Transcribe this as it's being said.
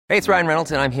Hey, it's Ryan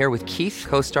Reynolds, and I'm here with Keith,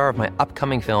 co-star of my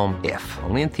upcoming film, If,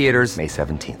 only in theaters May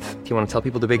 17th. Do you want to tell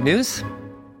people the big news?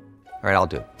 All right, I'll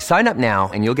do it. Sign up now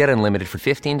and you'll get unlimited for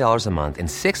 $15 a month and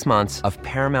 6 months of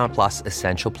Paramount Plus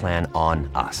Essential Plan on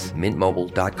us.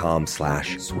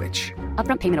 MintMobile.com/switch.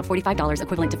 Upfront payment of $45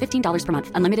 equivalent to $15 per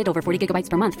month. Unlimited over 40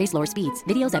 gigabytes per month. Face lower speeds.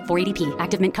 Videos at 480p.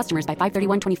 Active Mint customers by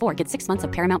 531.24 get 6 months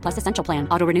of Paramount Plus Essential Plan.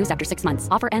 Auto renews after 6 months.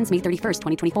 Offer ends May 31st,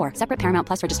 2024. Separate Paramount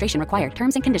Plus registration required.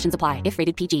 Terms and conditions apply if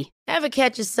rated PG. Ever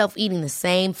catch yourself eating the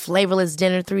same flavorless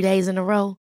dinner 3 days in a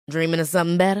row? Dreaming of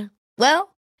something better? Well,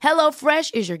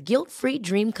 HelloFresh is your guilt-free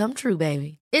dream come true,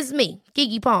 baby. It's me,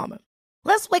 Keke Palmer.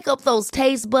 Let's wake up those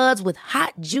taste buds with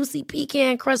hot, juicy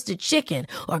pecan-crusted chicken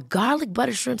or garlic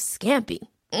butter shrimp scampi.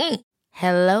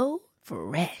 Hello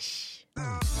Fresh.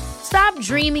 Stop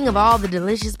dreaming of all the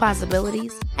delicious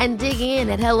possibilities and dig in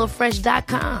at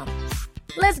HelloFresh.com.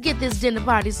 Let's get this dinner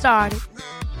party started.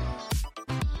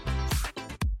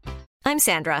 I'm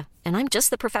Sandra, and I'm just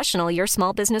the professional your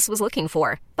small business was looking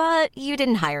for. But you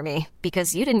didn't hire me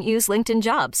because you didn't use LinkedIn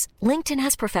Jobs. LinkedIn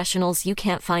has professionals you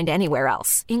can't find anywhere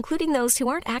else, including those who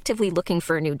aren't actively looking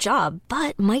for a new job,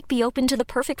 but might be open to the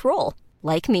perfect role,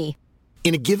 like me.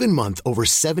 In a given month, over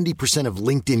 70% of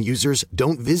LinkedIn users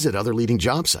don't visit other leading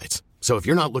job sites. So if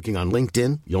you're not looking on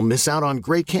LinkedIn, you'll miss out on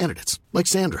great candidates like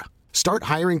Sandra. Start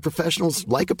hiring professionals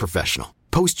like a professional.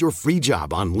 Post your free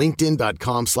job on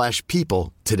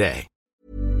linkedin.com/people today.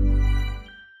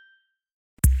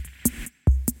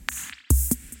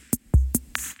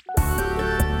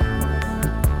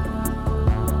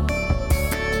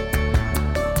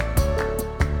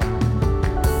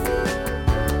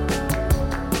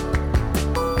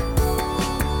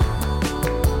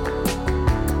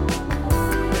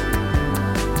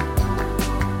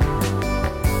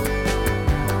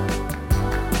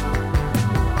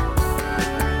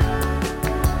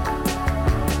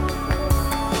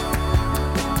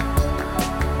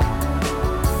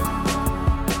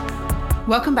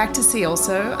 Welcome back to See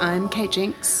Also. I'm Kate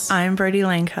Jinks. I'm Brodie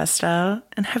Lancaster,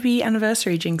 and happy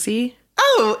anniversary, Jinxie.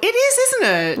 Oh, it is, isn't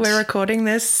it? We're recording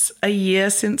this a year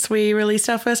since we released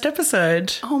our first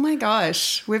episode. Oh my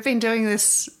gosh, we've been doing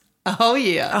this a whole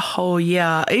year. A whole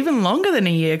year, even longer than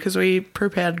a year, because we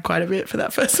prepared quite a bit for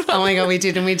that first one. Oh my God, we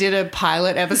did. And we did a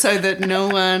pilot episode that no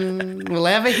one will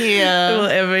ever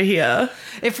hear.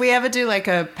 If we ever do like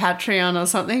a Patreon or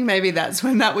something, maybe that's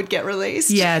when that would get released.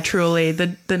 Yeah, truly.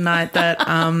 The night that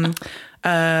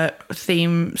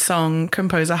theme song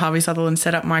composer Harvey Sutherland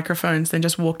set up microphones, then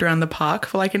just walked around the park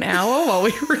for like an hour while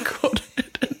we recorded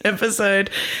an episode,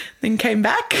 then came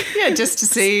back. Yeah, just to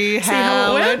see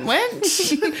how it went.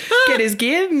 Get his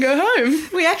gear and go home.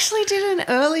 We actually did an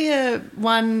earlier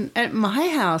one at my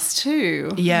house too.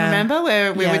 Yeah. Remember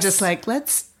where we were just like,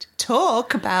 let's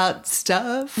talk about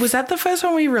stuff. Was that the first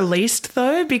one we released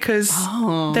though? Because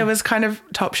there was kind of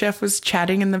Top Chef was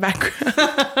chatting in the background.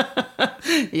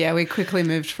 Yeah, we quickly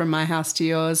moved from my house to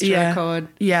yours to record.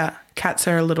 Yeah, cats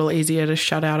are a little easier to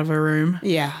shut out of a room.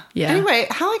 Yeah. Anyway,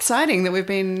 how exciting that we've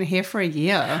been here for a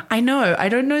year. I know. I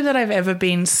don't know that I've ever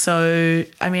been so...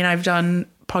 I mean, I've done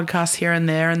podcasts here and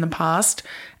there in the past,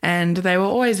 and they were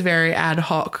always very ad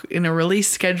hoc in a release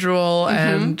schedule,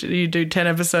 and you do 10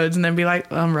 episodes and then be like,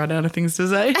 I'm right out of things to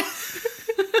say.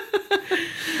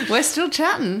 We're still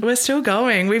chatting. We're still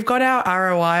going. We've got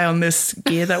our ROI on this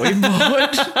gear that we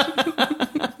bought.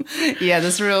 Yeah,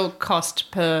 there's real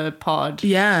cost per pod.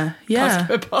 Yeah. Cost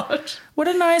per pod. What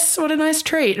a nice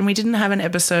treat. And we didn't have an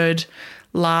episode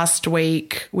last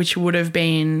week, which would have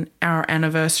been our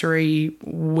anniversary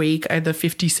week, the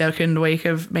 52nd week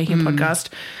of making a podcast.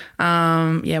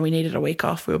 We needed a week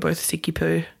off. We were both sicky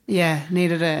poo. Yeah,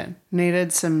 needed it.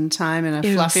 Needed some time in a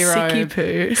fluffy robe. Sicky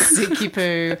poo. Sicky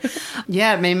poo.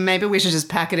 Yeah, maybe we should just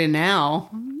pack it in now.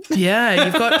 Yeah,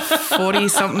 you've got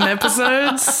 40-something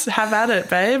episodes. Have at it,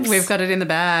 babes. We've got it in the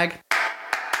bag.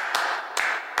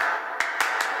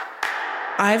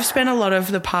 I've spent a lot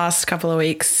of the past couple of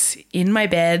weeks in my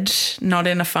bed, not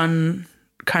in a fun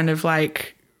kind of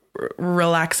like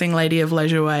relaxing lady of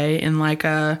leisure way, in like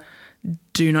a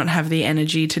do not have the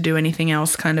energy to do anything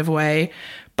else kind of way.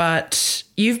 But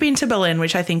you've been to Berlin,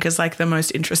 which I think is like the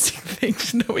most interesting thing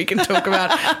that we can talk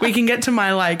about. We can get to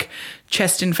my like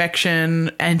chest infection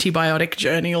antibiotic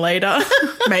journey later,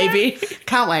 maybe.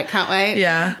 Can't wait.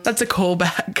 Yeah, that's a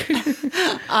callback.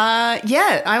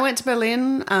 I went to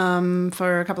Berlin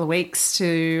for a couple of weeks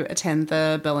to attend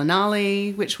the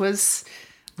Berlinale, which was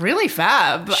really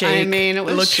fab. Chic. I mean, it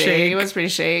was chic. Chic. It was pretty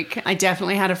chic. I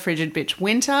definitely had a frigid bitch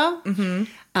winter,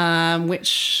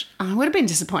 which I would have been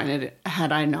disappointed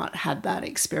had I not had that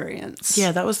experience.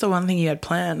 Yeah, that was the one thing you had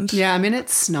planned. Yeah, I mean, it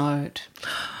snowed.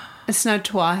 It snowed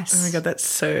twice. Oh my God, that's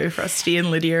so frosty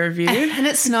and Lydia of you. And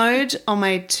it snowed on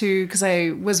my because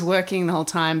I was working the whole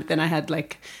time, but then I had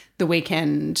like the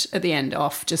weekend at the end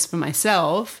off just for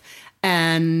myself.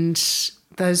 And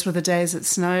those were the days it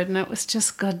snowed, and it was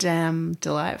just goddamn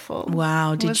delightful.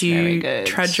 Wow. Did you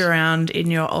trudge around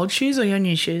in your old shoes or your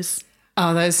new shoes?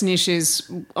 Oh, those new shoes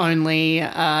only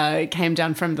came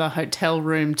down from the hotel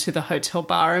room to the hotel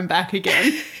bar and back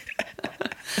again.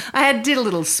 I did a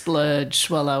little splurge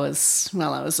while I was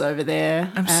over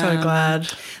there. I'm so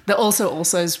glad. The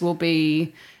alsos will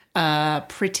be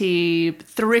pretty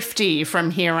thrifty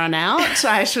from here on out,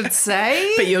 I should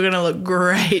say. But you're going to look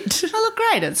great. I look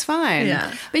great. It's fine.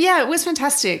 Yeah. But yeah, it was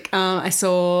fantastic. I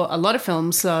saw a lot of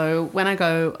films. So when I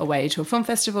go away to a film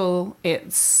festival,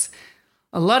 it's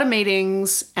a lot of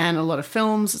meetings and a lot of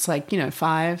films. It's like,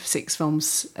 5-6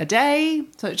 films a day.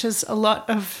 So it's just a lot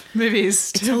of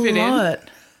movies to fit in. It's a lot.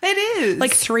 It is.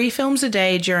 Like 3 films a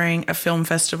day during a film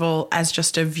festival as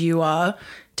just a viewer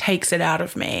takes it out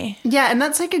of me. Yeah, and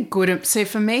that's like a good... So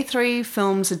for me, 3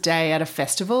 films a day at a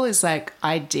festival is like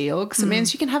ideal because it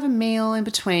means you can have a meal in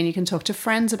between. You can talk to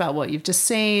friends about what you've just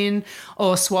seen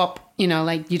or swap,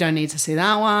 like you don't need to see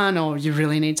that one or you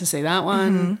really need to see that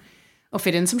one or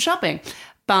fit in some shopping.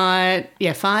 But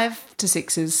yeah, 5 to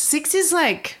 6 is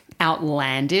like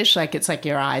outlandish. Like it's like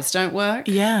your eyes don't work.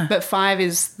 Yeah. But 5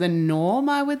 is the norm,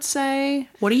 I would say.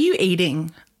 What are you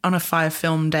eating on a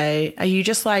 5-film day? Are you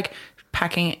just like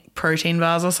packing protein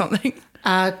bars or something?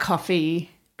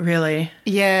 Coffee. Really?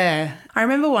 Yeah. I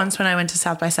remember once when I went to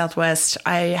South by Southwest,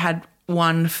 I had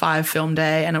one 5-film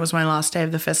day and it was my last day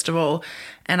of the festival,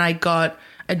 and I got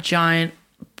a giant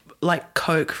like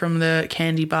Coke from the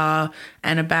candy bar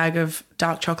and a bag of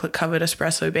dark chocolate covered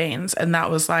espresso beans, and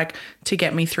that was like to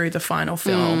get me through the final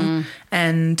film.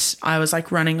 And I was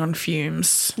like running on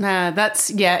fumes.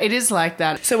 It is like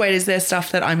that. So wait, is there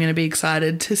stuff that I'm going to be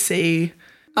excited to see?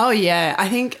 Oh yeah, I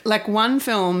think like one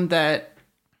film that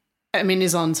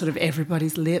is on sort of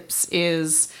everybody's lips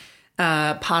is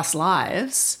Past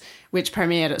Lives, which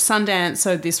premiered at Sundance.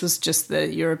 So this was just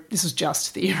the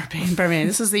European premiere.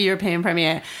 This was the European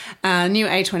premiere. New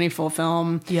A24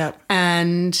 film. Yep.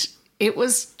 And it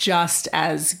was just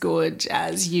as good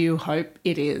as you hope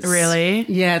it is. Really?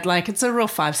 Yeah, like it's a real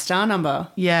 5-star number.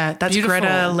 Yeah, that's Beautiful.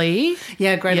 Greta Lee.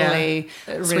 Yeah, Greta Lee.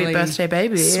 Really Sweet Birthday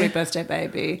Baby. Sweet Birthday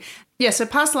Baby. Yeah, so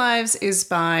Past Lives is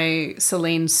by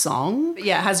Celine Song.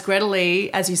 Yeah, it has Greta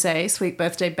Lee, as you say, Sweet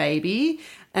Birthday Baby,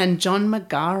 and John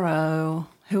Magaro,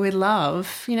 who we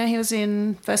love. He was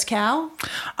in First Cow.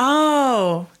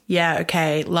 Oh, yeah,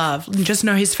 okay, love. Just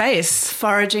know his face.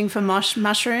 Foraging for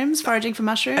mushrooms. I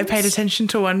paid attention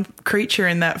to one creature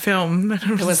in that film.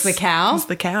 It was the cow? It was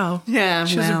the cow. Yeah.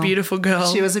 She was a beautiful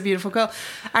girl. She was a beautiful girl.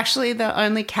 Actually, the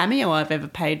only cameo I've ever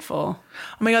paid for.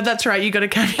 Oh my God, that's right. You got a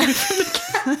cameo from the cow.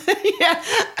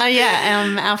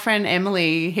 Yeah. Our friend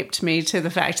Emily hipped me to the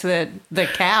fact that the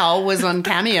cow was on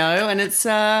Cameo, and it's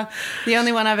the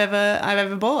only one I've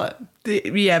ever bought.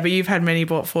 Yeah, but you've had many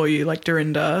bought for you, like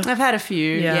Dorinda. I've had a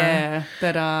few, yeah.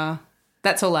 But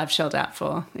that's all I've shelled out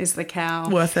for is the cow.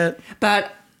 Worth it.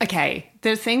 But, okay,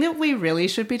 the thing that we really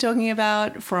should be talking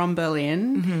about from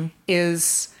Berlin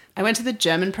is I went to the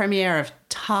German premiere of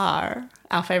Tar,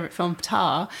 our favourite film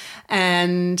Tar,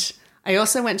 and I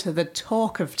also went to the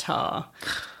Talk of Tar.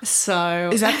 So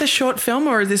is that the short film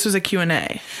or this was a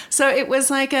Q&A? So it was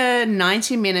like a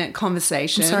 90-minute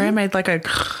conversation. I'm sorry, I made like a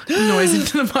noise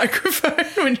into the microphone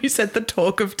when you said the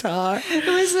Talk of Tar. It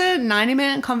was a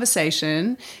 90-minute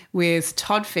conversation with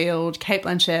Todd Field, Cate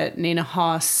Blanchett, Nina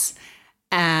Hoss,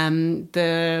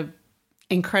 the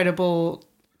incredible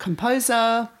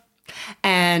composer,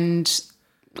 and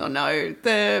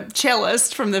the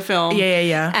cellist from the film.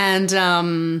 Yeah.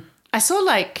 And I saw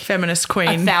like feminist queen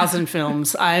 1,000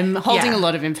 films. I'm holding a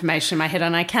lot of information in my head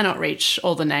and I cannot reach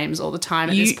all the names all the time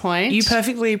at this point. You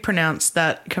perfectly pronounced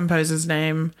that composer's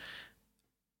name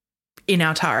in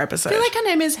our Tar episode. I feel like her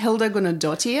name is Hilda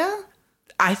Gunnardóttir.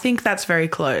 I think that's very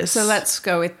close. So let's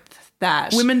go with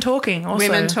that. Women Talking also.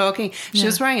 Women Talking. She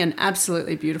was wearing an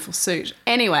absolutely beautiful suit.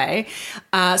 Anyway,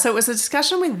 so it was a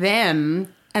discussion with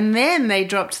them. And then they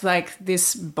dropped like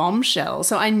this bombshell.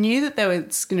 So I knew that there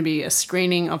was going to be a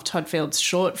screening of Todd Field's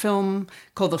short film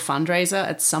called The Fundraiser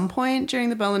at some point during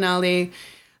the Berlinale.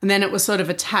 And then it was sort of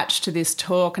attached to this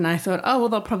talk. And I thought, oh, well,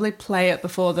 they'll probably play it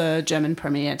before the German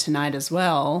premiere tonight as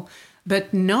well.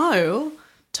 But no,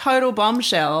 total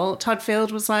bombshell. Todd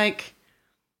Field was like,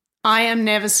 I am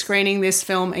never screening this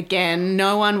film again.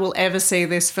 No one will ever see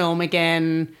this film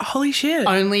again. Holy shit.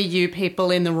 Only you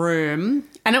people in the room.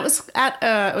 And it was at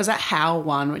How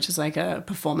One, which is like a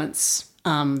performance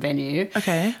venue.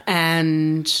 Okay.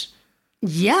 And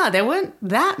Yeah, there weren't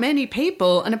that many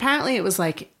people. And apparently it was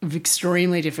like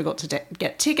extremely difficult to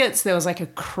get tickets. There was like a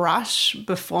crush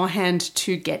beforehand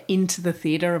to get into the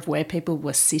theatre of where people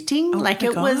were sitting. Like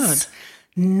it was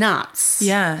nuts.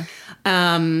 Yeah.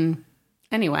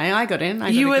 Anyway, I got in.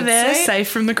 You were there, safe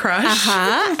from the crush.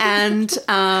 And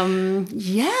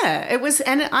yeah, it was,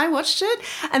 and I watched it.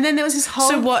 And then there was this whole.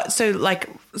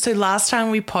 So last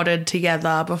time we potted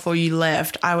together before you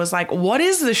left, I was like, what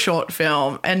is the short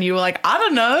film? And you were like, I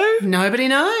don't know. Nobody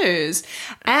knows.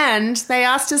 And they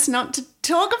asked us not to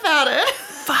talk about it.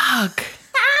 Fuck.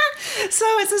 So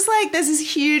it's just like there's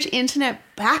this huge internet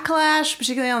backlash,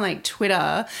 particularly on like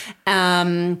Twitter,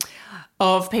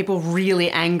 of people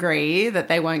really angry that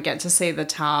they won't get to see the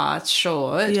Tar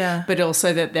short, but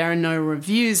also that there are no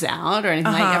reviews out or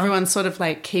anything. Like everyone's sort of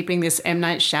like keeping this M.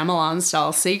 Night Shyamalan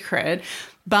style secret.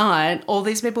 But all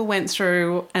these people went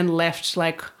through and left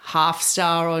like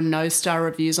half-star or no-star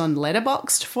reviews on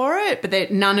Letterboxd for it,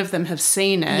 but none of them have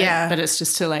seen it. Yeah. But it's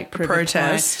just to like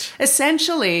protest.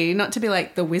 Essentially, not to be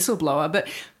like the whistleblower, but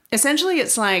essentially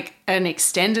it's like an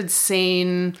extended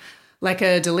scene, like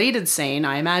a deleted scene,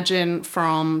 I imagine,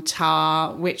 from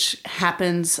Tar, which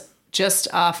happens just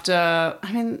after,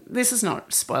 I mean, this is not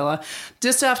a spoiler,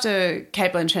 just after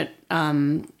Cate Blanchett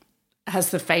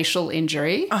has the facial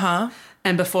injury.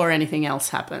 And before anything else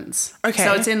happens. Okay.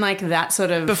 So it's in like that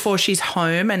sort of... Before she's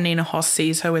home and Nina Hoss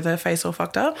sees her with her face all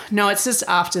fucked up? No, it's just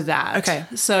after that. Okay.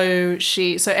 So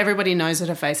everybody knows that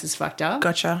her face is fucked up.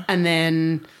 Gotcha. And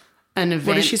then an event...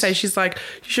 What does she say? She's like,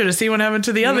 you should have seen what happened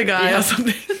to the other guy or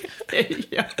something.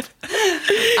 Lydia.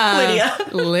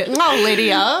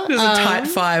 Lydia. There's a tight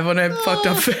 5 on her fucked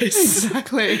up face.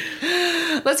 Exactly.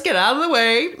 Let's get out of the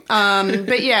way.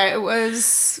 But yeah, it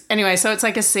was... Anyway, so it's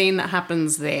like a scene that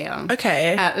happens there.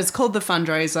 Okay. It's called The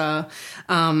Fundraiser.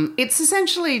 It's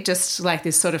essentially just like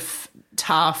this sort of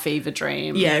Tar fever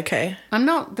dream. Yeah, okay.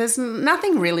 There's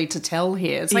nothing really to tell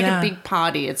here. It's like a big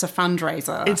party. It's a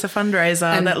fundraiser. It's a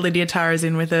fundraiser that Lydia Tarr is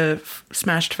in with a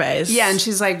smashed face. Yeah, and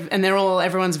she's like, and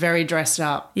everyone's very dressed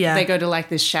up. Yeah. They go to like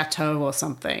this chateau or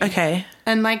something. Okay.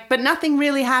 And like, but nothing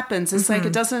really happens. It's like,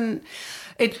 it doesn't...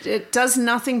 It does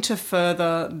nothing to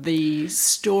further the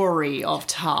story of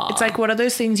Tar. It's like, what are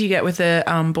those things you get with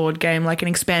a board game, like an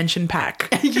expansion pack?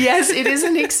 Yes, it is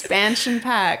an expansion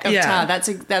pack of Tar.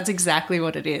 That's exactly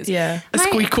what it is. Yeah, a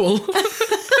squeakquel.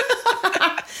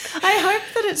 I hope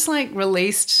that it's like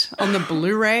released on the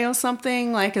Blu-ray or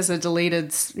something, like as a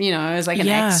deleted, as like an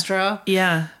extra.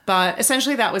 Yeah. But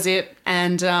essentially that was it.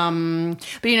 And,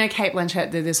 but Cate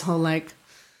Blanchett did this whole like,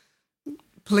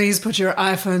 please put your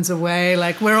iPhones away.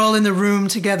 Like, we're all in the room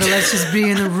together. Let's just be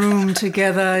in the room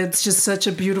together. It's just such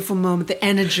a beautiful moment. The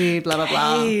energy, blah, blah,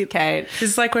 blah. Kate.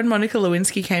 It's like when Monica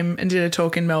Lewinsky came and did a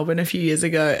talk in Melbourne a few years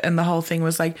ago, and the whole thing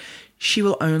was like, she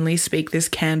will only speak this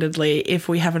candidly if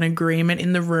we have an agreement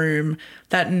in the room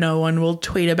that no one will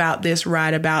tweet about this,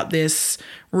 write about this,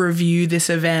 review this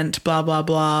event, blah, blah,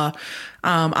 blah,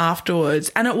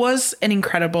 afterwards. And it was an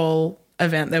incredible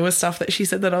event. There was stuff that she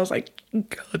said that I was like,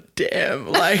 God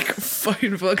damn, like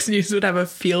fucking Fox News would have a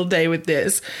field day with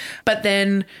this. But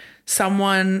then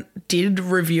someone did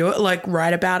review it, like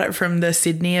write about it from the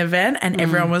Sydney event, and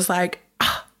everyone was like,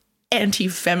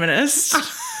 anti-feminist.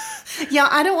 Yeah,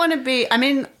 I don't want to be, I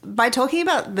mean, by talking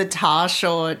about the Tar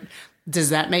short, does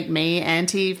that make me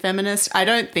anti-feminist? I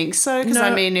don't think so. Because,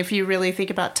 I mean, if you really think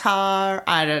about Tar,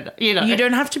 I don't, You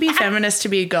don't have to be feminist to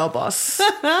be a girl boss.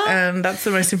 And that's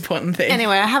the most important thing.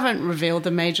 Anyway, I haven't revealed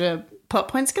the major plot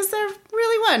points because there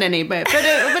really weren't any. But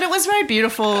it was very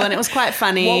beautiful and it was quite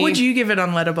funny. What would you give it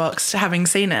on Letterboxd, having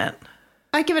seen it?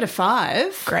 I'd give it a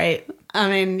 5. Great. I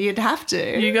mean, you'd have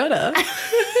to. You gotta.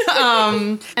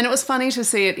 And it was funny to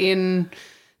see it in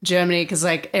Germany because,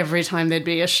 like, every time there'd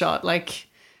be a shot, like,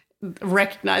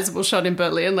 recognizable shot in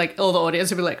Berlin, like, all the audience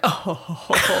would be like,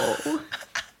 oh.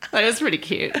 Like, it was pretty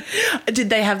cute. Did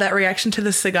they have that reaction to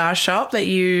the cigar shop that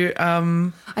you...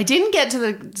 I didn't get to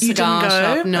the cigar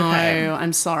shop. No, okay.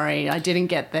 I'm sorry. I didn't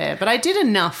get there. But I did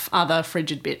enough other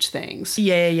frigid bitch things.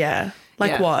 Yeah.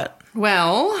 Like what?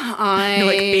 Well,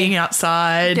 like being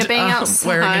outside,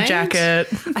 wearing a jacket.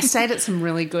 I stayed at some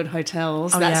really good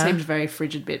hotels. That seemed very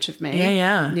frigid bitch of me.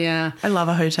 Yeah. I love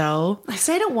a hotel. I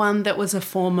stayed at one that was a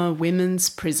former women's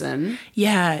prison.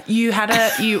 Yeah, you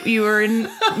had you were in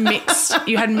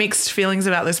you had mixed feelings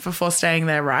about this before staying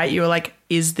there, right? You were like,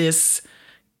 is this...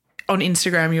 On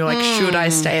Instagram, you were like, should I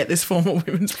stay at this former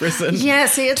women's prison? Yeah,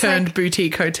 see, it's turned like,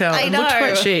 boutique hotel. I It know. looked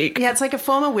quite chic. Yeah, it's like a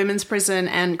former women's prison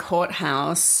and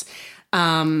courthouse.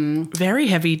 Very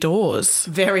heavy doors.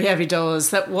 Very heavy doors.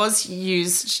 That was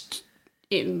used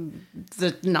in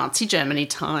the Nazi Germany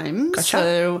times. Gotcha.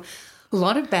 So A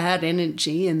lot of bad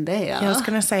energy in there. Yeah, I was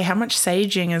going to say, how much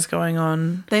saging is going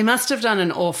on? They must have done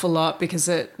an awful lot because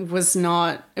it was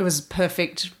a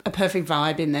perfect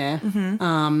vibe in there.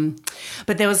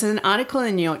 But there was an article in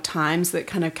the New York Times that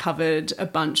kind of covered a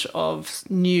bunch of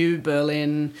new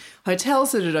Berlin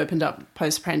hotels that had opened up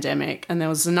post-pandemic. And there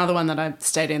was another one that I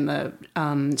stayed in, the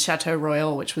Chateau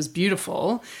Royal, which was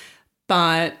beautiful.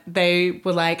 But they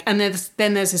were like, and there's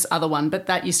this other one, but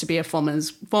that used to be a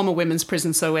former women's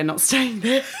prison, so we're not staying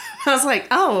there. I was like,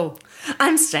 oh,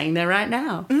 I'm staying there right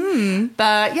now.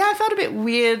 But yeah, I felt a bit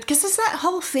weird because there's that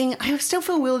whole thing. I still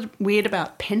feel weird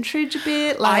about Pentridge a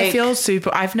bit. I feel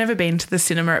I've never been to the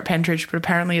cinema at Pentridge, but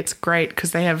apparently it's great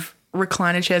because they have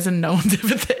recliner chairs and no one's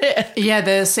ever there. Yeah,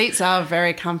 the seats are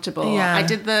very comfortable. Yeah. I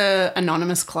did the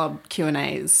Anonymous Club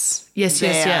Q&As.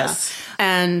 Yes.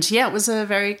 And yeah, it was a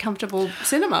very comfortable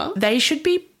cinema. They should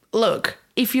be, look,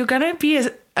 if you're going to be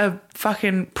a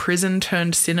fucking prison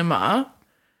turned cinema,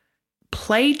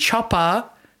 play Chopper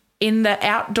in the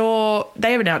outdoor,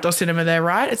 they have an outdoor cinema there,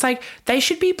 right? It's like they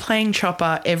should be playing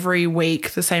Chopper every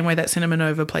week the same way that Cinema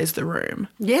Nova plays The Room.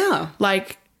 Yeah.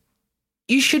 Like,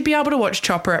 you should be able to watch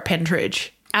Chopper at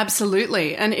Pentridge.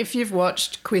 Absolutely. And if you've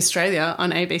watched Queerstralia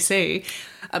on ABC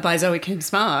by Zoe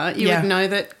Kearns-Maher, you would know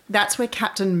that that's where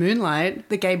Captain Moonlight,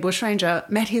 the gay bushranger,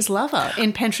 met his lover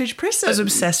in Pentridge Prison. I was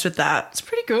obsessed with that. It's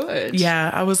pretty good.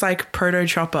 Yeah, I was like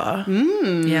proto-Chopper.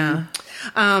 Yeah.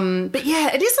 But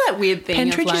yeah, it is that weird thing.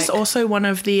 Pentridge is also one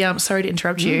of the, sorry to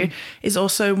interrupt you, is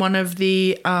also one of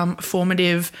the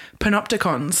formative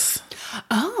panopticons.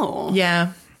 Oh.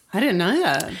 Yeah. I didn't know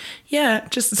that. Yeah,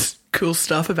 just cool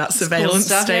stuff about surveillance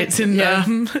states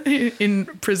in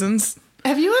prisons.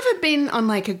 Have you ever been on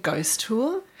like a ghost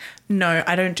tour? No,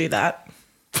 I don't do that.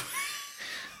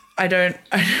 I don't.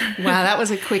 Wow, that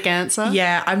was a quick answer.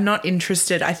 Yeah, I'm not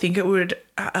interested. I think it would,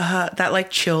 that like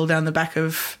chill down the back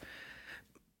of,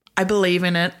 I believe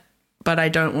in it, but I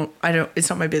don't, it's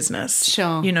not my business.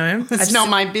 Sure. You know? It's not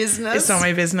my business. It's not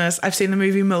my business. I've seen the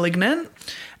movie Malignant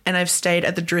and I've stayed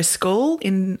at the Driscoll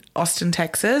in Austin,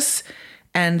 Texas.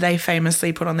 And they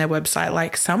famously put on their website,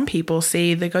 like, some people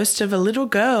see the ghost of a little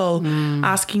girl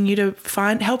asking you to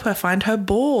help her find her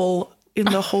ball in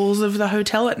the halls of the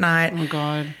hotel at night. Oh,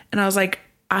 God. And I was like,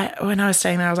 when I was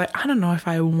staying there, I was like, I don't know if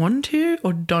I want to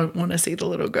or don't want to see the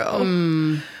little girl.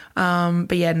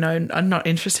 But yeah, no, I'm not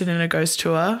interested in a ghost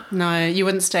tour. No, you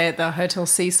wouldn't stay at the Hotel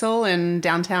Cecil in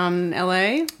downtown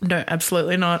LA? No,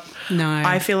 absolutely not. No.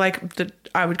 I feel like that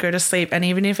I would go to sleep, and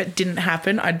even if it didn't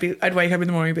happen, I'd wake up in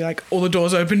the morning and be like, all the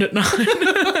doors opened at 9.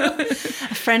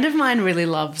 A friend of mine really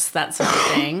loves that sort of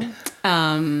thing.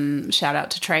 Shout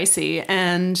out to Tracy.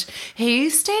 And he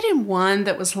stayed in one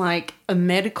that was like a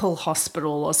medical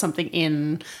hospital or something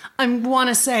in, I want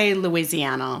to say,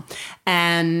 Louisiana.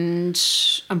 And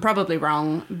I'm probably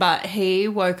wrong, but he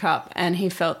woke up and he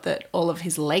felt that all of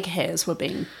his leg hairs were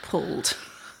being pulled.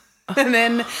 And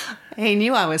then he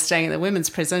knew I was staying at the women's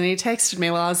prison and he texted me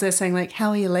while I was there saying, like, how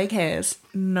are your leg hairs?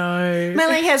 No. My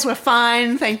leg hairs were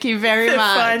fine. Thank you very much.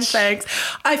 Fine, thanks.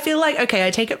 I feel like, okay,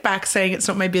 I take it back saying it's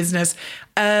not my business.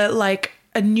 Like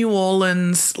a New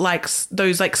Orleans, like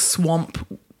those like swamp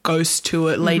ghost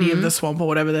tour, Lady of the Swamp or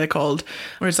whatever they're called,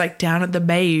 where it's like down at the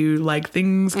bayou, like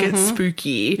things get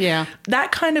spooky. Yeah.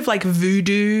 That kind of like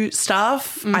voodoo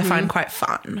stuff I find quite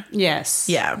fun. Yes.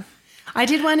 Yeah. I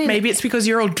did one in... Maybe it's because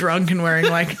you're all drunk and wearing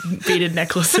like beaded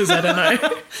necklaces. I don't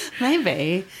know.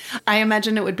 Maybe. I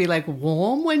imagine it would be like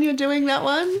warm when you're doing that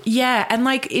one. Yeah. And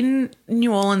like in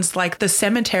New Orleans, like the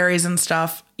cemeteries and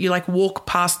stuff, you like walk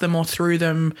past them or through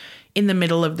them in the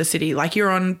middle of the city. Like you're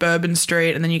on Bourbon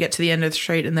Street and then you get to the end of the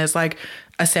street and there's like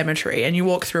a cemetery and you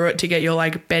walk through it to get your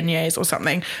like beignets or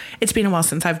something. It's been a while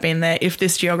since I've been there. If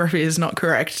this geography is not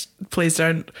correct, please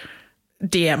don't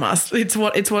DM us.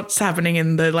 It's what's happening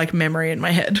in the like memory in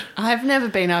my head. I've never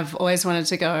been. I've always wanted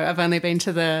to go. I've only been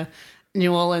to the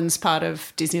New Orleans part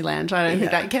of Disneyland. I don't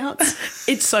think that counts.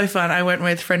 It's so fun. I went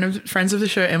with friends of the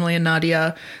show, Emily and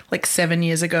Nadia, like 7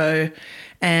 years ago,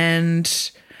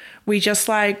 and we just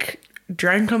like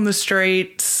drank on the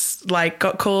streets, like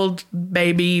got called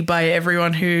baby by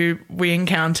everyone who we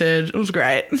encountered. It was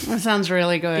great. That sounds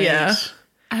really good. Yeah.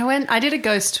 I did a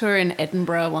ghost tour in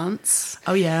Edinburgh once.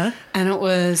 Oh, yeah? And it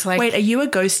was like... Wait, are you a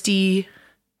ghosty?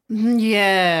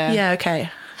 Yeah. Yeah, okay.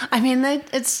 I mean,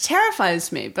 it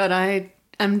terrifies me, but I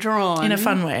am drawn. In a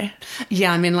fun way.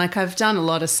 Yeah, I mean, like I've done a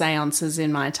lot of seances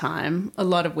in my time, a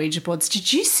lot of Ouija boards.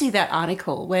 Did you see that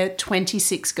article where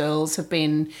 26 girls have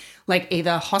been like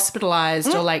either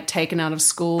hospitalised or like taken out of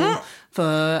school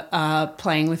for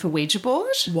playing with a Ouija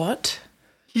board? What?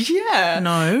 Yeah.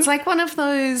 No. It's like one of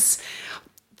those...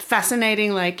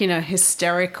 fascinating, like, you know,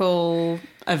 hysterical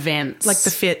events. Like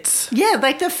the fits. Yeah,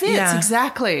 like the fits, Yeah.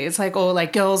 exactly. It's like, or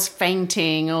like girls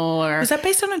fainting or... Was that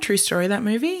based on a true story, that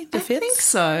movie, The Fits? I think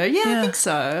so. Yeah, I think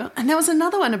so. And there was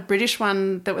another one, a British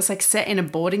one that was like set in a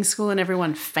boarding school and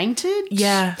everyone fainted.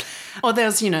 Yeah. Or there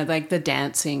was, like the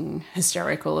dancing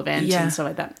hysterical event Yeah. and stuff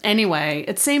like that. Anyway,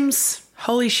 it seems...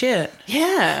 Holy shit.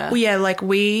 Yeah. Well, yeah, like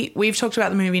we've talked about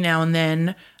the movie now and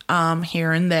then,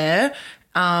 here and there.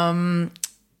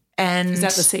 And Is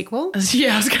that the sequel?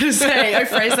 yeah, I was going to say, I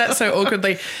phrased that so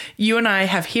awkwardly. You and I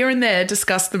have here and there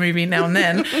discussed the movie now and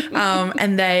then.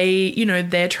 And they,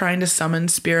 they're trying to summon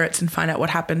spirits and find out what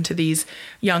happened to these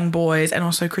young boys. And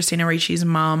also Christina Ricci's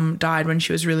mum died when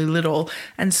she was really little.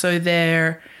 And so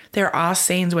there are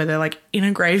scenes where they're like in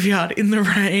a graveyard in the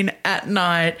rain at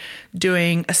night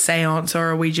doing a seance or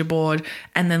a Ouija board.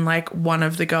 And then like one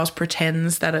of the girls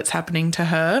pretends that it's happening to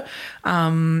her.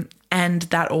 And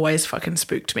that always fucking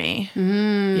spooked me.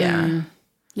 Yeah.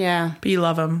 Yeah. But you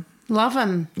love them. Love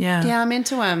him. Yeah. Yeah, I'm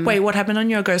into him. Wait, what happened on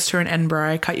your ghost tour in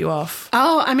Edinburgh? I cut you off.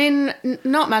 Oh, I mean,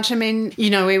 not much. I mean,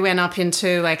 we went up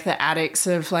into like the attics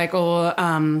of like,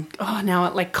 now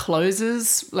it like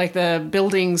closes, like the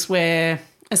buildings where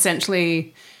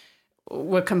essentially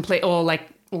were complete, or like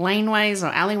laneways or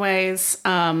alleyways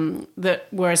that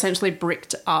were essentially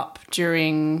bricked up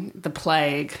during the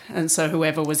plague, and so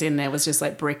whoever was in there was just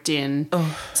like bricked in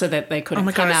so that they couldn't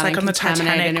come out. It's like and on the contaminate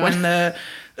Titanic anyone. when the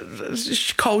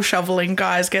coal shoveling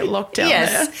guys get locked down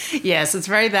there. Yes, it's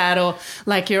very that. Or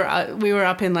like we were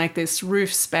up in like this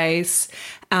roof space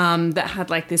that had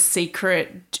like this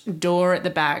secret door at the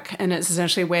back, and it's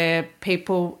essentially where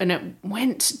people, and it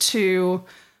went to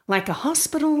like a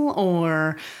hospital,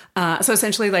 or so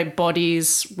essentially like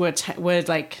bodies were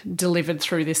like delivered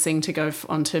through this thing to go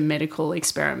onto medical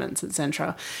experiments,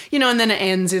 etc. And then it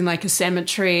ends in like a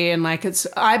cemetery, and like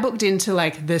I booked into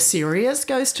like the serious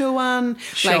ghost tour one,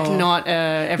 Sure. like not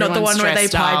everyone's Not the one where they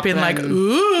dressed pipe up in like, and-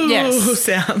 ooh, Yes.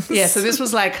 sounds. Yeah, so this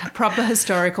was like a proper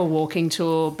historical walking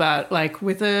tour, but like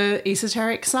with a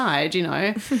esoteric side,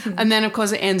 And then of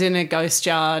course it ends in a ghost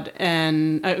yard,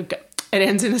 and it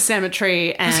ends in a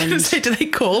cemetery, I was and going to say, do they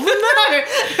call them that?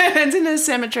 no, it ends in a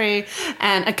cemetery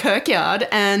and a kirkyard,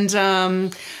 and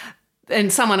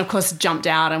someone of course jumped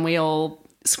out, and we all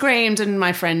screamed, and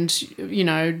my friend,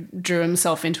 drew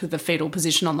himself into the fetal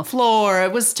position on the floor.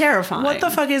 It was terrifying. What the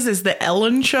fuck is this? The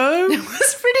Ellen Show? It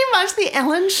was pretty much the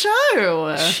Ellen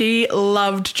Show. She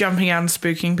loved jumping out and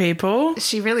spooking people.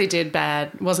 She really did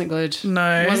bad. Wasn't good.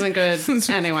 No. Wasn't good.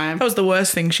 Anyway. That was the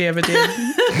worst thing she ever did.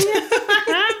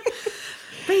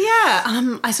 But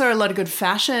yeah, I saw a lot of good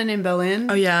fashion in Berlin.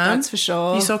 Oh, yeah? That's for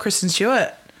sure. You saw Kristen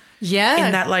Stewart Yeah.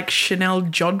 in that like Chanel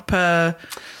jodhpur,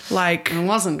 like... It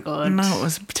wasn't good. No, it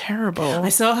was terrible. I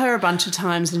saw her a bunch of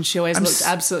times and she always looked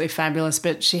absolutely fabulous,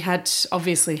 but she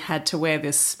obviously had to wear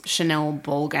this Chanel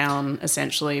ball gown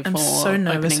essentially for I'm so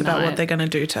nervous opening about night. what they're going to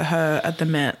do to her at the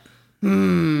Met.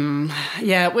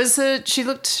 Yeah, it was she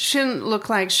didn't look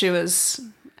like she was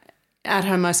at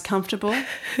her most comfortable,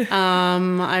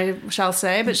 I shall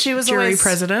say, but she was Jury always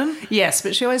president? Yes,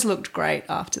 but she always looked great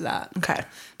after that. Okay.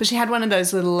 But she had one of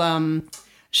those little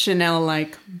Chanel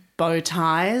like bow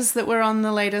ties that were on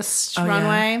the latest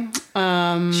runway.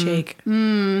 Chic.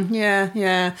 Yeah.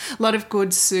 A lot of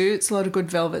good suits, a lot of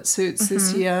good velvet suits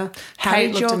this year. How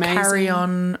Kate did your looked amazing.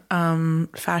 carry-on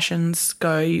fashions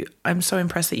go? I'm so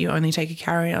impressed that you only take a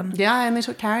carry-on. Yeah, I only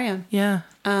took carry-on. Yeah.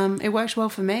 It worked well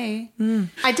for me.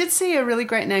 I did see a really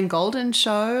great Nan Golden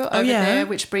show over there,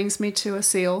 which brings me to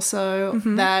see also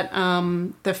that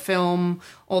the film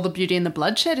All the Beauty and the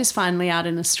Bloodshed is finally out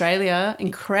in Australia.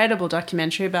 Incredible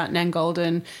documentary about Nan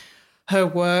Golden, her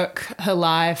work, her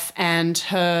life, and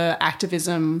her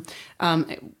activism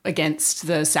against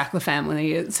the Sackler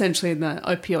family, essentially the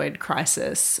opioid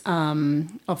crisis,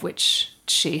 of which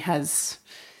she has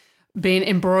been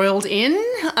embroiled in.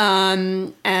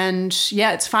 And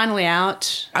yeah, it's finally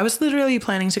out. I was literally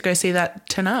planning to go see that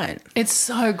tonight. It's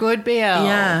so good, BL.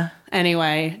 Yeah.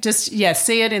 Anyway, just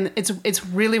see it in. It's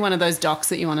really one of those docs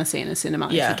that you want to see in a cinema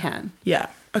if you can. Yeah.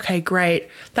 Okay, great.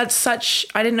 That's such...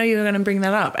 I didn't know you were going to bring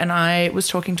that up. And I was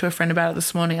talking to a friend about it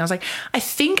this morning. I was like, I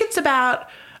think it's about...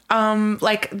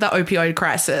 like the opioid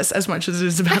crisis as much as it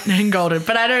is about Nan Golden,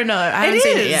 but I don't know. I haven't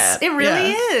seen it yet. It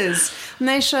really is. And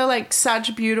they show like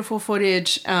such beautiful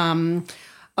footage of,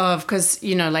 because,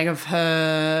 like of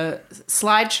her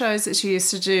slideshows that she used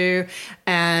to do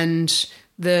and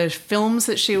the films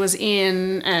that she was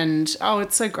in. And,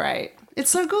 it's so great. It's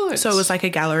so good. So it was like a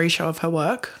gallery show of her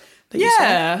work? That you saw?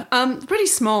 Yeah. Pretty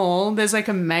small. There's like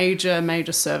a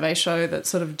major survey show that's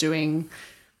sort of doing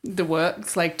the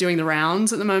works, like doing the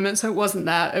rounds at the moment. So it wasn't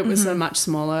that. It was a much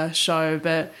smaller show,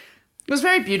 but It was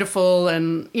very beautiful,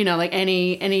 and, you know, like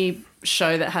any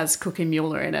show that has Cookie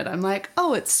Mueller in it, I'm like,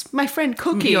 oh, it's my friend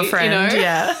Cookie. Your friend, you know?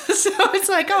 yeah. So it's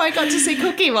like, oh, I got to see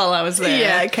Cookie while I was there.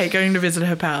 Yeah, okay, going to visit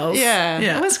her pals. Yeah.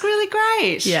 It was really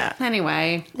great. Yeah.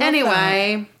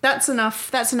 Anyway, that's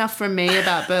enough from me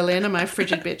about Berlin and my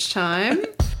frigid bitch time.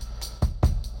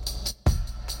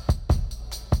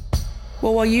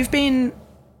 Well, while you've been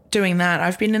doing that,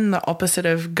 I've been in the opposite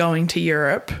of going to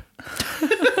Europe,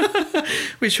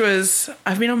 which was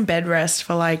I've been on bed rest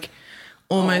for like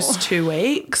almost 2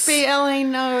 weeks. Ellie,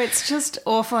 no, it's just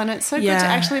awful, and it's so good to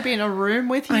actually be in a room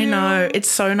with you. I know. It's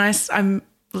so nice.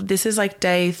 This is like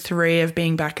day 3 of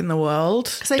being back in the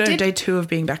world. Day 2 of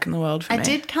being back in the world for me. I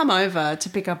did come over to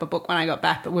pick up a book when I got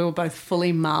back, but we were both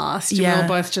fully masked. Yeah. We were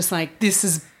both just like, this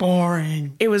is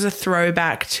boring. It was a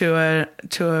throwback to a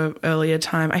earlier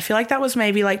time. I feel like that was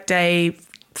maybe like day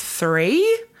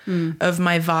 3 of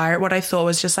my virus. What I thought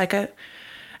was just like a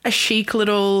chic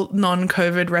little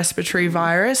non-COVID respiratory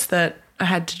virus that I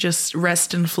had to just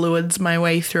rest in fluids my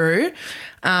way through.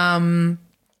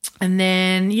 And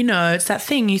then, you know, it's that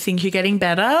thing, you think you're getting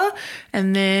better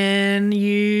and then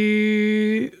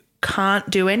you can't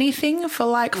do anything for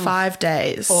like 5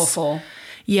 days. Awful.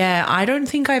 Yeah, I don't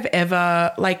think I've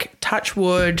ever, like, touch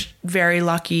wood, very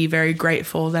lucky, very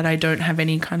grateful that I don't have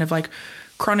any kind of like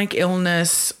chronic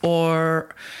illness or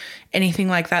anything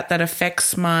like that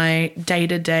affects my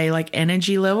day-to-day like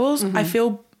energy levels.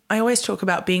 I always talk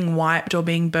about being wiped or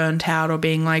being burnt out or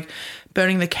being like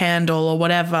burning the candle or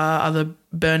whatever other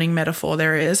burning metaphor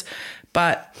there is.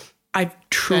 But I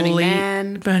truly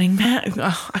Burning Man.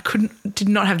 Oh, did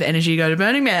not have the energy to go to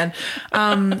Burning Man.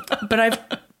 But I've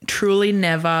truly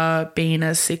never been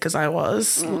as sick as I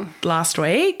was last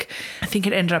week. I think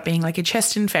it ended up being like a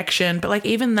chest infection, but like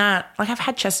even that, like I've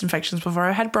had chest infections before.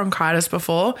 I've had bronchitis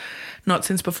before, not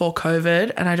since before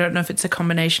COVID. And I don't know if it's a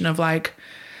combination of like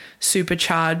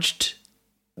supercharged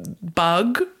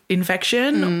bug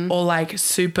infection or like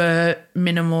super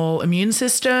minimal immune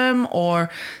system or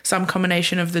some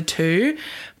combination of the two.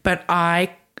 But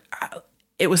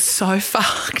it was so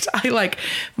fucked. I like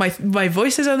my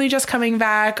voice is only just coming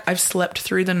back. I've slept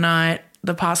through the night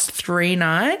the past 3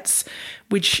 nights,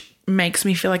 which makes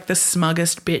me feel like the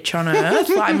smuggest bitch on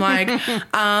earth. I'm like,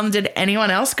 did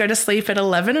anyone else go to sleep at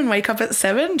 11 and wake up at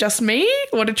 7? Just me?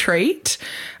 What a treat.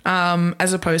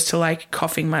 As opposed to like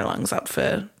coughing my lungs up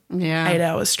for 8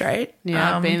 hours straight.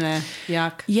 Yeah, I've been there.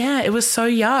 Yuck. Yeah, it was so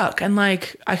yuck. And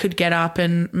like I could get up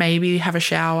and maybe have a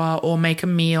shower or make a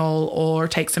meal or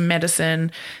take some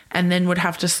medicine and then would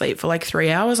have to sleep for like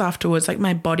 3 hours afterwards. Like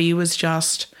my body was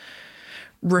just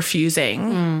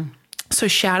refusing. So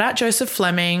shout out Joseph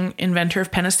Fleming, inventor of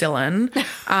penicillin,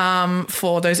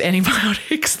 for those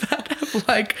antibiotics that have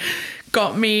like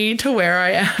got me to where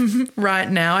I am right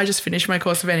now. I just finished my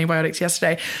course of antibiotics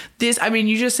yesterday.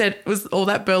 You just said, was all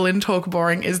that Berlin talk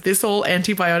boring? Is this all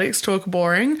antibiotics talk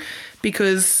boring?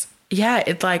 Because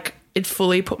it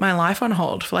fully put my life on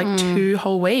hold for like 2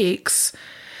 whole weeks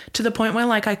to the point where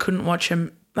like I couldn't watch I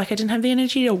didn't have the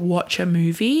energy to watch a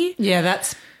movie. Yeah,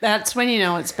 that's when you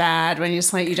know it's bad, when you're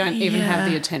just like you don't even have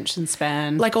the attention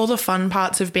span. Like all the fun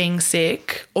parts of being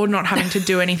sick or not having to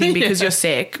do anything because you're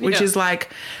sick, which is like,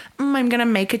 I'm going to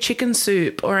make a chicken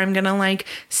soup or I'm going to like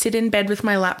sit in bed with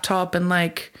my laptop and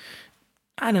like,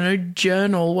 I don't know,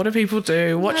 journal. What do people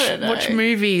do? Watch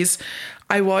movies.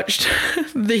 I watched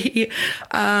I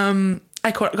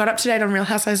got up to date on Real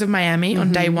Housewives of Miami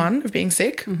on day 1 of being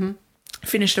sick.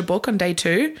 Finished a book on day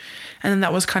 2, and then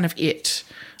that was kind of it.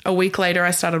 A week later, I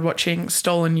started watching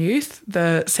Stolen Youth,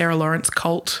 the Sarah Lawrence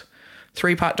cult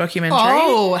 3-part documentary.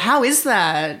 Oh, how is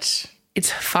that?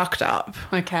 It's fucked up.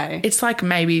 Okay. It's like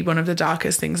maybe one of the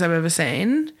darkest things I've ever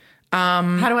seen.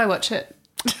 How do I watch it?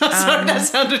 Sorry, that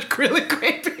sounded really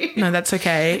creepy. No, that's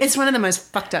okay. It's one of the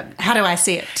most fucked up. How do I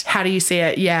see it? How do you see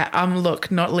it? Yeah. Look,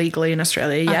 not legally in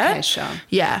Australia yet. Okay, sure.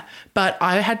 Yeah. But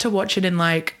I had to watch it in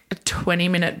like a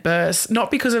 20-minute burst,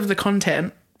 not because of the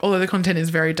content, although the content is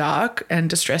very dark and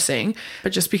distressing,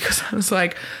 but just because I was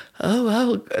like, oh,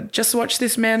 well, just watch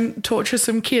this man torture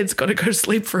some kids. Got to go to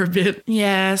sleep for a bit.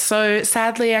 Yeah. So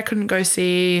sadly, I couldn't go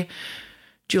see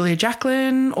Julia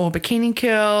Jacqueline or Bikini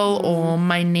Kill or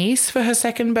my niece for her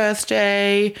 2nd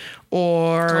birthday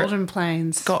or Golden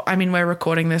Plains. We're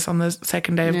recording this on the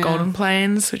 2nd day of Golden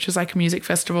Plains, which is like a music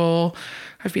festival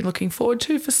I've been looking forward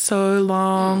to for so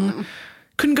long.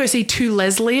 Couldn't go see To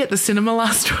Leslie at the cinema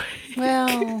last week.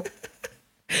 Well,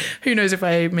 who knows if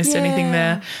I missed anything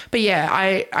there. But yeah,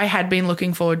 I had been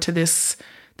looking forward to this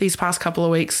these past couple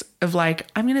of weeks of like,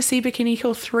 I'm going to see Bikini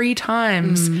Kill 3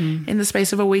 times in the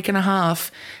space of a week and a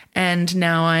half. And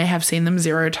now I have seen them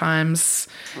 0 times.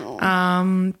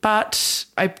 But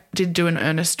I did do an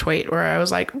earnest tweet where I was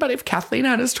like, but if Kathleen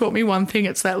has taught me one thing,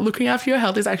 it's that looking after your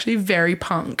health is actually very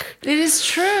punk. It is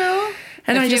true.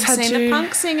 And if I just you've had seen to, a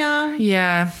punk singer.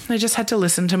 Yeah, I just had to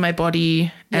listen to my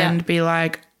body and be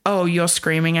like, oh, you're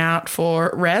screaming out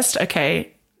for rest?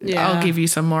 Okay, I'll give you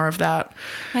some more of that.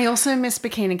 I also miss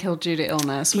Bikini Kill due to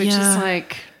illness, which is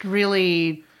like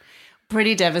really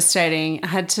pretty devastating. I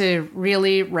had to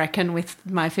really reckon with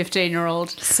my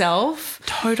 15-year-old self.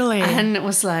 Totally. And it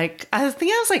was like, I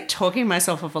think I was like talking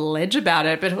myself off a ledge about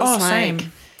it, but it was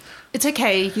same. It's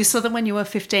okay. You saw them when you were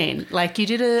 15. Like you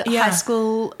did a high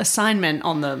school assignment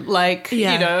on them. Like, you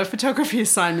know, a photography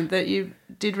assignment that you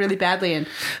did really badly in.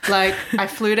 Like I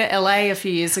flew to LA a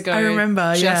few years ago. I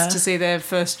remember, just to see their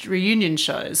first reunion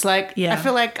shows. Like I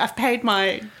feel like I've paid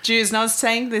my dues. And I was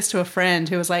saying this to a friend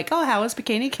who was like, oh, how was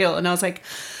Bikini Kill? And I was like,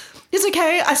 it's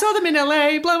okay. I saw them in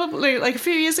LA, blah, blah, blah, like a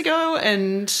few years ago.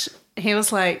 And he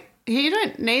was like, you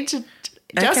don't need to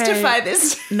justify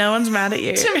this. No one's mad at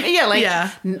you.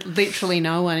 Literally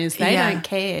no one is. They don't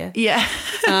care. Yeah.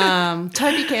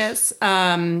 Toby cares.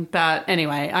 But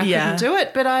anyway, I couldn't do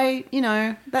it. But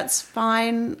that's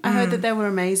fine. I heard that they were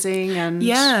amazing. And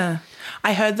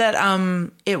I heard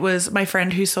that it was my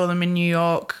friend who saw them in New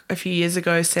York a few years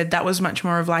ago said that was much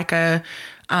more of like a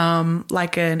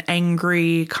like an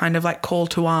angry kind of like call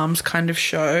to arms kind of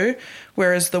show,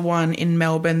 whereas the one in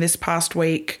Melbourne this past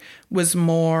week was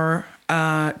more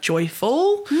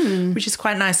joyful, which is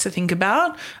quite nice to think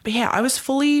about. But yeah, I was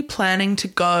fully planning to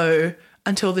go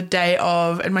until the day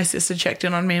of, and my sister checked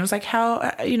in on me and was like, how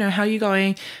are you going?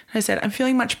 And I said, I'm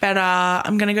feeling much better.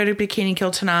 I'm going to go to Bikini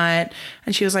Kill tonight.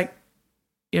 And she was like,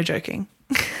 you're joking.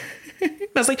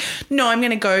 I was like, no, I'm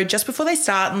going to go just before they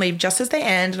start and leave just as they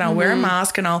end, and I'll wear a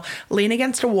mask and I'll lean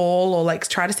against a wall or like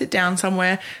try to sit down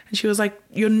somewhere. And she was like,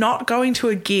 you're not going to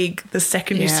a gig the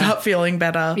second you start feeling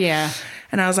better. Yeah.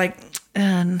 And I was like,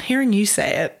 and hearing you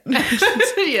say it,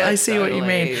 I see what you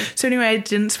mean. So anyway, I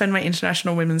didn't spend my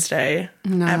International Women's Day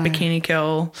at Bikini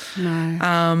Kill.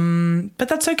 No. But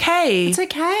that's okay. It's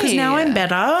okay. Because now I'm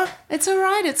better. It's all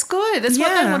right. It's good. That's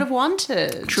what they would have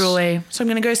wanted. Truly. So I'm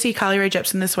going to go see Carly Rae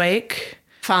Jepsen this week.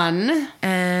 Fun.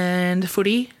 And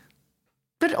footy.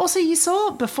 But also you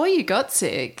saw before you got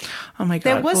sick. Oh my God.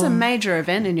 There was a major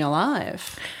event in your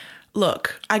life.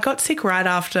 Look, I got sick right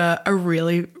after a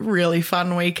really, really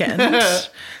fun weekend.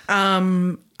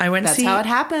 I went That's how it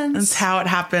happens. That's how it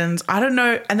happens. I don't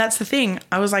know. And that's the thing.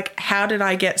 I was like, how did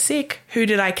I get sick? Who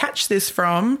did I catch this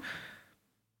from?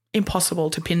 Impossible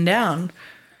to pin down.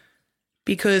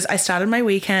 Because I started my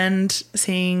weekend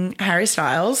seeing Harry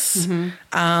Styles.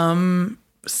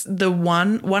 The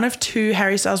one of 2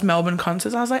 Harry Styles Melbourne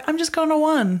concerts. I was like, I'm just going to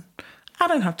 1. I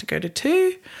don't have to go to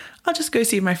 2. I'll just go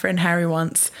see my friend Harry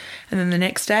once. And then the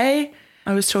next day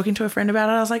I was talking to a friend about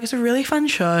it. I was like, it's a really fun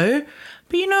show.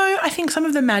 But, I think some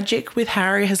of the magic with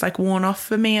Harry has like worn off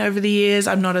for me over the years.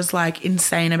 I'm not as like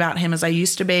insane about him as I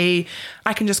used to be.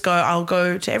 I can just I'll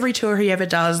go to every tour he ever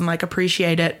does and like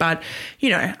appreciate it. But,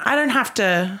 I don't have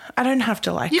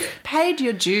to like. You've paid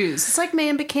your dues. It's like me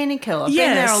and Bikini Kill. I've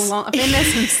been there I've been there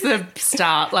since the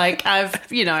start. Like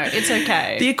it's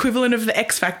okay. The equivalent of the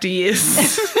X Factor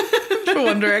years. For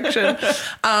One Direction.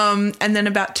 And then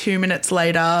about 2 minutes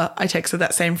later, I texted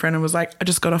that same friend and was like, I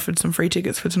just got offered some free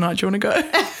tickets for tonight. Do you want to go?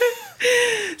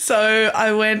 So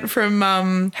I went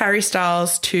from Harry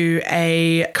Styles to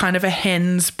a kind of a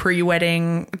hen's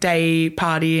pre-wedding day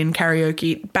party and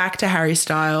karaoke, back to Harry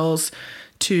Styles,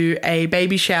 to a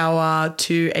baby shower,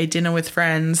 to a dinner with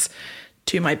friends,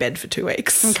 to my bed for 2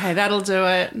 weeks. Okay, that'll do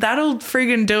it. That'll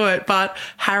friggin' do it. But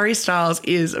Harry Styles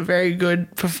is a very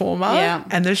good performer. Yeah.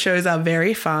 And the shows are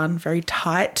very fun, very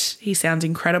tight. He sounds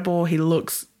incredible. He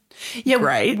looks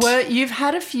great. You've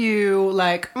had a few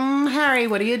like, Harry,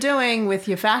 what are you doing with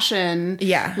your fashion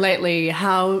lately?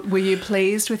 How were you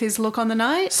pleased with his look on the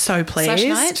night? So pleased.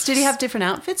 Nights? Did he have different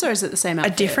outfits or is it the same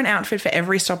outfit? A different outfit for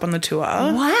every stop on the tour.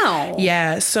 Wow.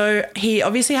 Yeah. So he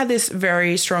obviously had this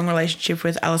very strong relationship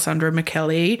with Alessandro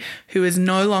Michele, who is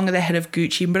no longer the head of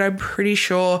Gucci, but I'm pretty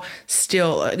sure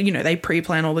still, they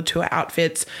pre-plan all the tour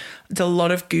outfits. It's a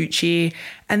lot of Gucci,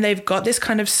 and they've got this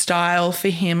kind of style for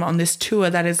him on this tour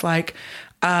that is like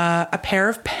a pair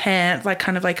of pants, like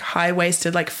kind of like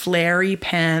high-waisted, like flary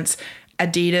pants,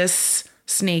 Adidas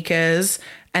sneakers,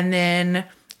 and then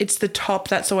it's the top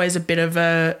that's always a bit of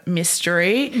a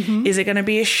mystery. Is it going to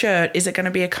be a shirt? Is it going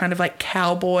to be a kind of like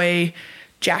cowboy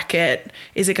jacket?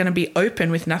 Is it going to be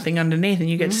open with nothing underneath and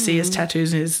you get to see his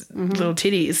tattoos and his little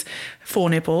titties, 4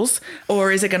 nipples?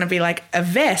 Or is it going to be like a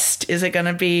vest? Is it going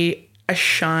to be a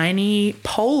shiny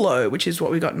polo, which is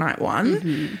what we got night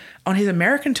 1? On his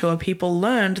American tour, people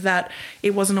learned that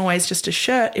it wasn't always just a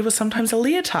shirt. It was sometimes a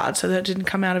leotard so that it didn't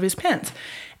come out of his pants.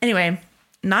 Anyway,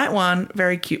 night 1,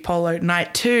 very cute polo.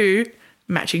 Night 2,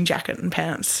 matching jacket and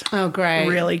pants. Oh, great.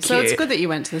 Really cute. So it's good that you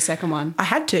went to the second one. I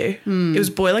had to. It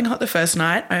was boiling hot the first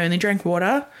night. I only drank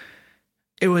water.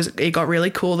 It got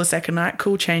really cool the second night.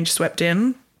 Cool change swept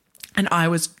in. And I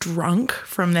was drunk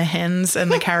from the hens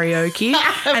and the karaoke.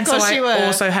 And so I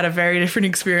also had a very different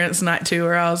experience night 2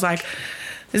 where I was like,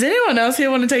 does anyone else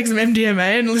here want to take some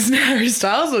MDMA and listen to Harry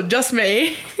Styles or just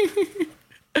me?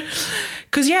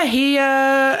 Because, yeah,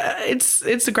 it's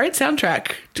a great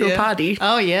soundtrack to a party.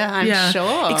 Oh, yeah, I'm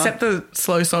sure. Except the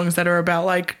slow songs that are about,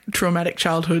 like, traumatic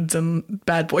childhoods and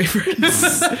bad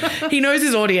boyfriends. He knows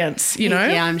his audience, you know?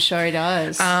 Yeah, I'm sure he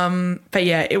does. But,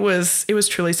 yeah, it was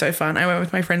truly so fun. I went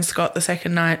with my friend Scott the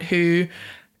second night, who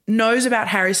knows about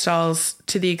Harry Styles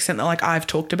to the extent that, like, I've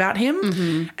talked about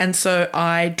him. And so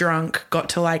I, drunk, got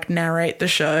to, like, narrate the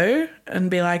show and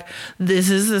be like, this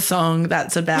is the song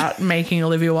that's about making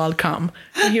Olivia Wilde come.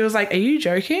 And he was like, are you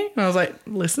joking? And I was like,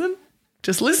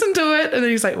 just listen to it. And then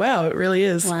he's like, wow, it really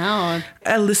is. Wow.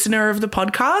 A listener of the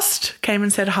podcast came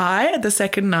and said hi at the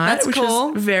second night, That's which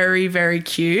cool. was very, very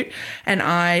cute. And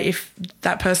if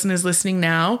that person is listening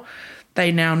now,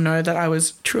 they now know that I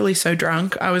was truly so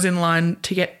drunk. I was in line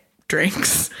to get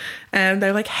drinks and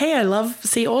they're like, hey, I love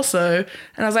See Also. And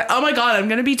I was like, oh my God, I'm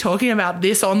going to be talking about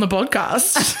this on the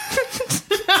podcast.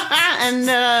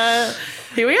 And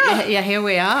here we are. yeah, here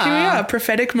we are. Here we are.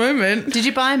 Prophetic moment. Did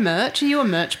you buy merch? Are you a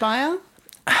merch buyer?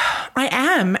 I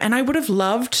am. And I would have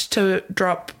loved to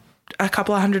drop a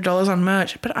couple of $100 on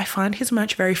merch, but I find his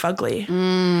merch very fugly.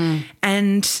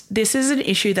 And this is an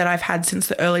issue that I've had since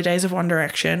the early days of One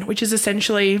Direction, which is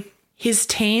essentially his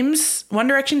teams, One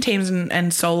Direction teams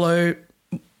and solo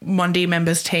 1D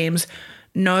members teams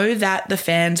know that the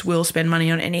fans will spend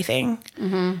money on anything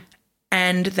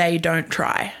and they don't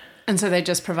try. And so they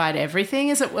just provide everything?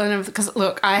 Is it one of, because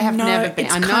look, I have never been,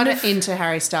 I'm not into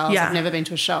Harry Styles. Yeah. I've never been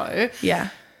to a show. Yeah.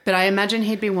 But I imagine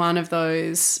he'd be one of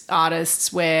those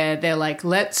artists where they're like,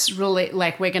 let's really,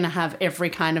 like, we're going to have every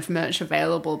kind of merch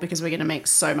available because we're going to make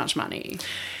so much money.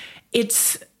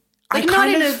 It's like not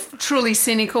in a truly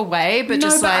cynical way, but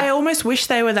just like, I almost wish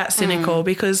they were that cynical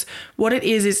because what it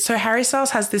is so Harry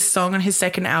Styles has this song on his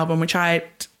second album, which I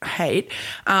hate.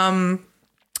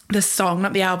 The song,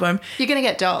 not the album. You're going to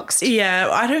get doxxed. Yeah,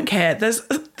 I don't care.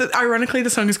 Ironically, the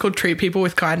song is called Treat People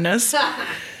with Kindness.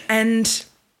 And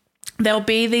there'll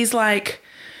be these like,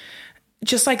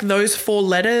 just like those 4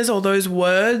 letters or those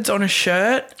words on a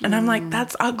shirt. And I'm like,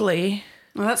 that's ugly.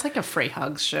 Well, that's like a Free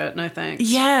Hugs shirt. No thanks.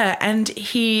 Yeah. And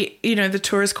the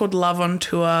tour is called Love on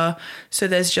Tour. So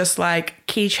there's just like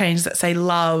keychains that say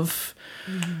love.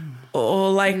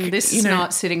 Or like, this is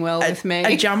not sitting well with me.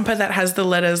 A jumper that has the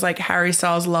letters like Harry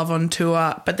Styles Love on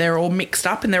Tour, but they're all mixed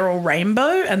up and they're all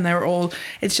rainbow and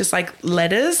it's just like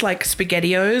letters, like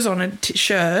SpaghettiOs on a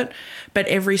shirt. But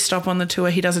every stop on the tour,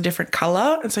 he does a different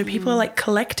colour. And so people are like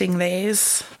collecting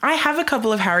these. I have a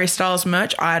couple of Harry Styles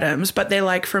merch items, but they're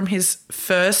like from his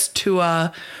first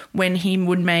tour when he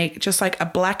would make just like a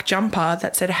black jumper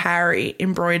that said Harry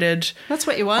embroidered. That's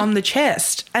what you want. On the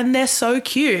chest. And they're so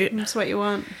cute. That's what you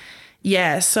want.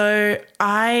 Yeah, so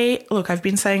I've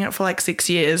been saying it for like 6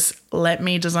 years. Let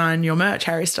me design your merch,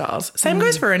 Harry Styles. Same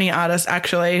goes for any artist,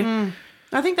 actually.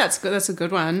 I think that's good. That's a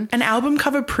good one. An album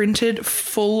cover printed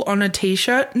full on a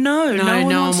T-shirt? No one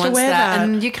wants to wear that.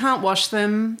 And you can't wash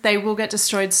them. They will get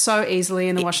destroyed so easily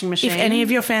in the washing machine. If any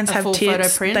of your fans have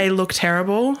tits, they look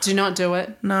terrible. Do not do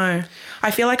it. No.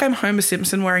 I feel like I'm Homer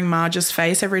Simpson wearing Marge's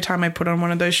face every time I put on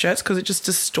one of those shirts because it just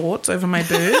distorts over my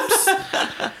boobs.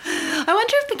 I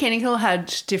wonder if Bikini Kill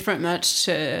had different merch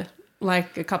to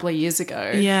like a couple of years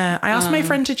ago. Yeah. I asked my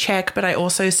friend to check, but I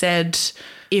also said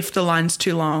if the line's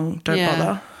too long, don't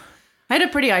bother. I had a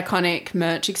pretty iconic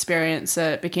merch experience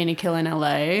at Bikini Kill in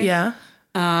LA. Yeah.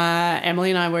 Emily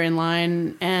and I were in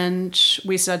line and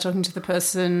we started talking to the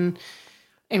person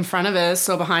in front of us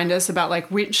or behind us about like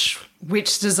which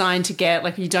design to get.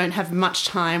 Like you don't have much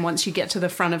time once you get to the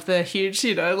front of the huge,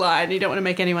 line. You don't want to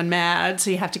make anyone mad. So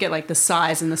you have to get like the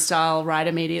size and the style right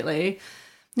immediately.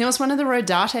 And it was one of the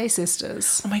Rodarte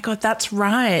sisters. Oh my God, that's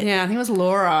right. Yeah, I think it was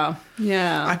Laura.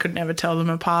 Yeah. I could never tell them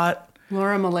apart.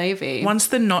 Laura Malavi. Once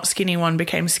the not skinny one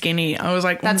became skinny, I was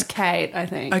like... That's Kate, I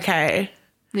think. Okay.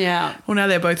 Yeah. Well, now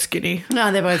they're both skinny. No,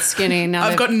 they're both skinny. Now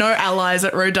I've got no allies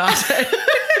at Rodarte.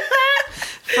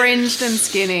 fringed and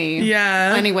skinny.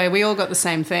 Yeah. Anyway, we all got the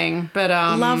same thing, but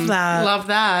Love that. Love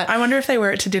that. I wonder if they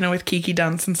wear it to dinner with Kiki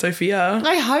Dunce and Sophia.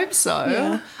 I hope so.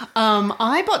 Yeah.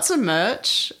 I bought some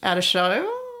merch at a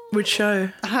show. Which show?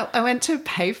 I went to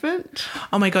Pavement.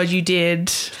 Oh my God, you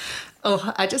did.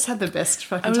 Oh, I just had the best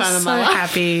fucking I was time of so my life.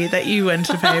 happy that you went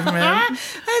to Pavement. I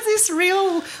had this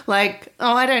real, like,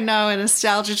 I don't know, a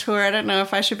nostalgia tour. I don't know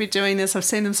if I should be doing this. I've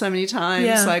seen them so many times.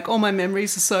 Yeah. Like, all my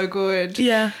memories are so good.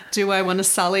 Yeah. Do I want to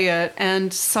sully it?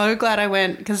 And so glad I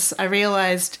went because I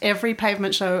realised every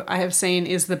Pavement show I have seen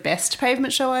is the best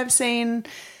Pavement show I've seen.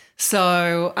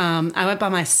 So I went by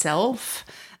myself.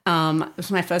 It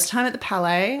was my first time at the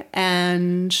Palais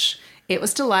and it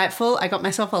was delightful. I got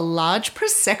myself a large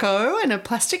Prosecco in a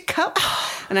plastic cup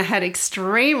and I had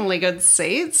extremely good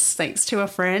seats thanks to a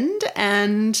friend.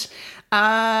 And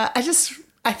I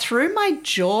threw my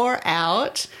jaw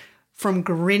out from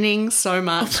grinning so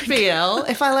much, BL.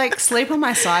 If I like sleep on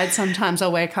my side, sometimes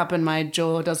I'll wake up and my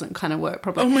jaw doesn't kind of work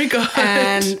properly. Oh my God.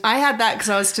 And I had that because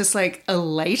I was just like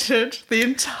elated the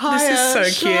entire This is so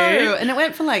show. cute. And it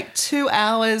went for like 2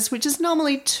 hours, which is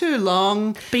normally too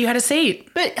long. But you had a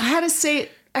seat. But I had a seat.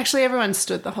 Actually, everyone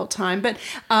stood the whole time. But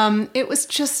it was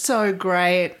just so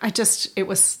great. It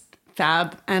was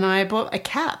fab. And I bought a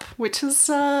cap, which is,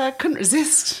 couldn't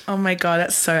resist. Oh my God,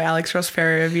 that's so Alex Ross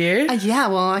Perry of you. Yeah,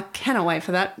 well, I cannot wait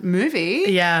for that movie.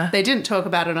 Yeah. They didn't talk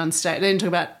about it on stage. They didn't talk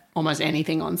about almost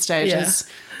anything on stage. Yeah. It's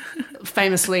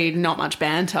famously not much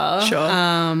banter. Sure.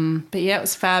 But yeah, it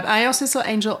was fab. I also saw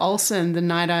Angel Olsen the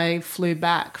night I flew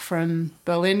back from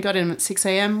Berlin, got in at 6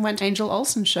 a.m, went to Angel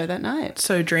Olsen's show that night.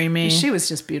 So dreamy. She was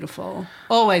just beautiful.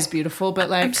 Always beautiful, but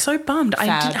like... I'm so bummed. I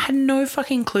fab. had no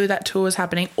fucking clue that tour was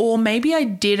happening. Or maybe I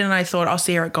did and I thought I'll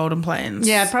see her at Golden Plains.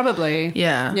 Yeah, probably.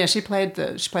 Yeah. Yeah, she played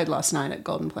last night at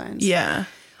Golden Plains. Yeah.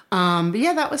 But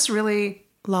yeah, that was really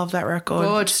Love that record.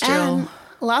 gorgeous. Still. And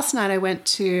last night I went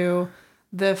to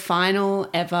the final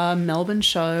ever Melbourne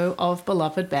show of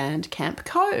beloved band Camp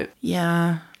Cope.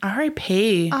 Yeah.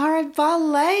 R.I.P.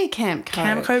 Valet Camp Cope.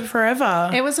 Camp Cope forever.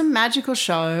 It was a magical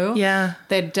show. Yeah.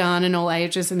 They'd done in all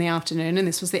ages in the afternoon, and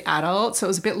this was the adult, so it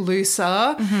was a bit looser.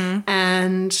 Mm-hmm.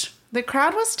 And the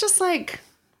crowd was just like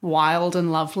wild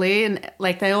and lovely, and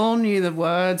like they all knew the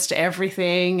words to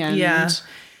everything. And Yeah.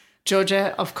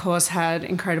 Georgia, of course, had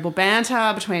incredible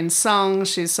banter between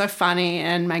songs. She's so funny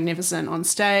and magnificent on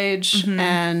stage. Mm-hmm.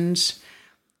 And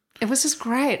it was just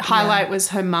great. Highlight was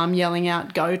her mum yelling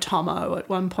out, "Go Tomo," at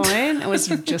one point. It was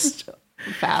just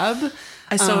fab.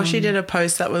 I saw she did a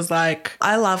post that was like,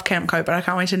 I love Camp Cope, but I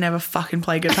can't wait to never fucking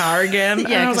play guitar again. And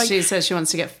I Yeah, was because like, she says she wants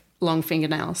to get long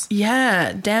fingernails.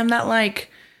 yeah, damn,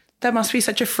 that must be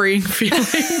such a freeing feeling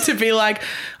to be like,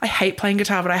 I hate playing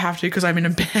guitar, but I have to because I'm in a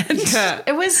band. Yeah.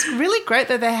 It was really great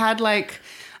that they had like,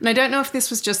 and I don't know if this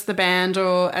was just the band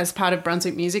or as part of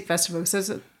Brunswick Music Festival,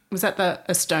 because it was at the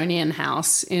Estonian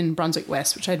House in Brunswick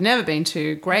West, which I'd never been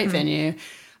to, great venue,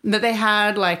 that they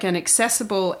had like an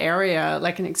accessible area,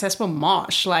 like an accessible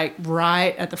mosh, like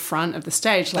right at the front of the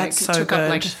stage. Like That's it so took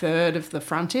up like good. a third of the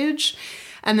frontage.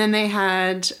 And then they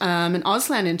had an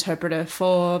Auslan interpreter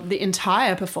for the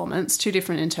entire performance, 2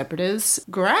 different interpreters.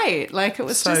 Great. Like it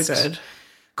was So just good.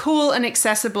 cool and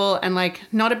accessible and like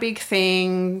not a big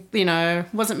thing, you know,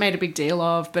 wasn't made a big deal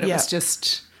of, but it Yeah. was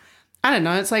just, I don't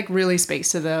know, it's like really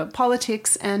speaks to the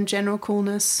politics and general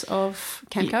coolness of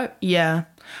Camp Cope. Yeah.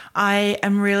 I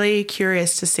am really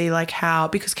curious to see like how,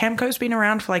 because Camp Cope's been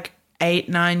around for like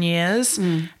 8-9 years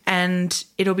and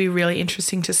it'll be really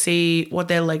interesting to see what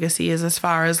their legacy is as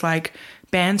far as like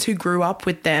bands who grew up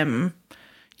with them,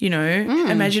 you know,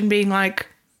 imagine being like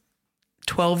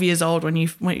 12 years old when you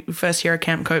first hear a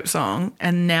Camp Cope song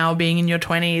and now being in your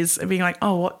 20s and being like,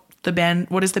 oh, what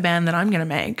is the band that I'm going to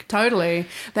make? Totally.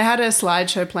 They had a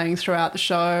slideshow playing throughout the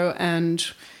show and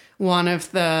one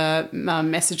of the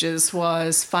messages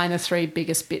was find the 3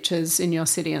 biggest bitches in your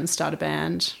city and start a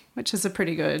band, which is a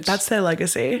pretty good... That's their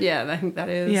legacy. Yeah, I think that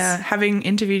is. Yeah, having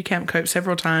interviewed Camp Cope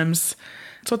several times,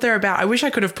 it's what they're about. I wish I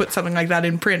could have put something like that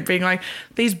in print, being like,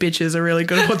 these bitches are really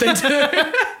good at what they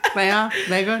do. They are.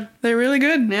 They're good. They're really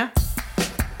good. Yeah.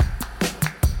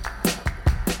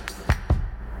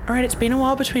 All right, it's been a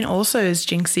while between Alsos,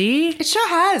 Jinxie. It sure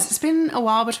has. It's been a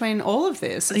while between all of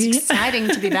this. It's exciting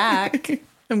to be back.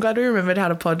 I'm glad we remembered how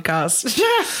to podcast.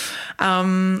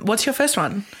 What's your first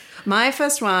one? My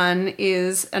first one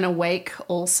is an Awake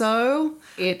Also.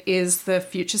 It is the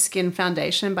Future Skin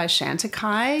Foundation by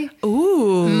Chantecaille.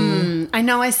 Ooh. I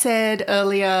know I said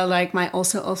earlier, like, my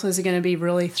also-alsos are going to be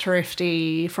really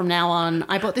thrifty from now on.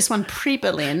 I bought this one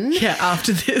pre-Berlin. Yeah,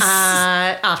 after this.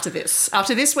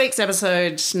 After this week's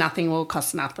episode, nothing will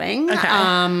cost nothing.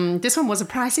 Okay. This one was a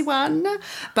pricey one,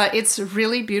 but it's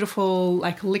really beautiful,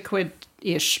 like,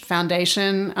 liquid-ish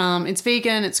foundation. It's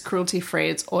vegan, it's cruelty-free,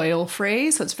 it's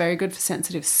oil-free, so it's very good for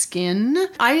sensitive skin.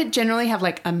 I generally have,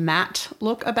 like, a matte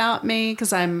look about me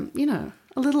because I'm, you know,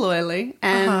 a little oily,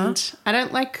 and I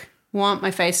don't, like, want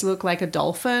my face to look like a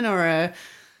dolphin or a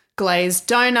glazed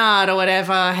donut or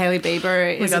whatever Hailey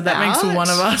Bieber is about. That makes one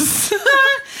of us.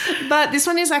 But this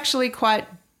one is actually quite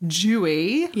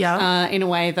dewy in a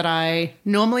way that I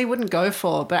normally wouldn't go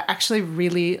for, but I actually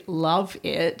really love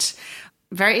it.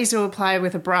 Very easy to apply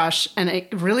with a brush, and it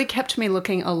really kept me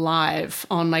looking alive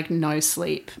on, like, no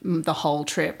sleep the whole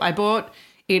trip. I bought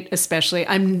it especially.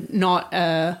 I'm not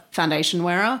a foundation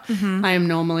wearer. I am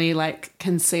normally, like,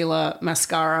 concealer,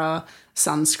 mascara,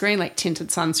 sunscreen, like tinted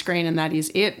sunscreen, and that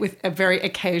is it, with a very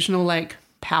occasional, like,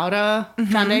 powder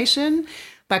foundation.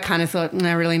 But I kind of thought,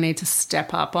 I really need to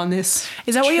step up on this.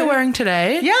 Is that what you're wearing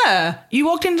today? Yeah. You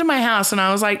walked into my house and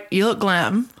I was like, you look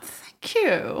glam.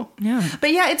 Cute. Yeah.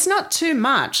 But yeah, it's not too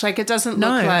much. Like, it doesn't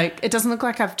look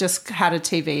like I've just had a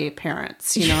TV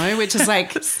appearance, you know, which is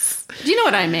like, do you know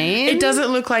what I mean? It doesn't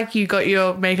look like you got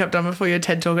your makeup done before your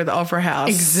TED Talk at the Opera House.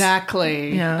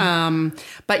 Exactly. Yeah.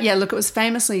 But yeah, look, it was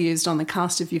famously used on the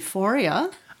cast of Euphoria.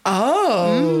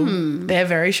 Oh, they're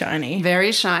very shiny.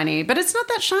 Very shiny, but it's not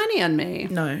that shiny on me.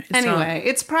 No, it's anyway, not.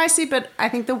 It's pricey, but I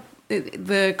think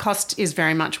the cost is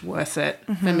very much worth it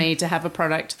for me to have a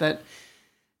product that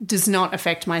does not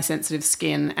affect my sensitive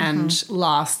skin and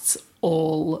lasts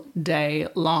all day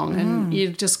long. And you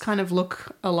just kind of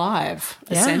look alive,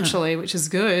 essentially, which is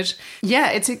good. Yeah,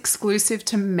 it's exclusive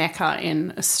to Mecca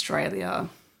in Australia.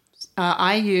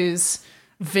 I use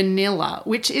vanilla,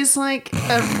 which is like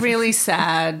a really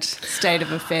sad state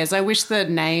of affairs. I wish the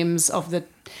names of the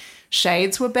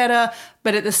shades were better,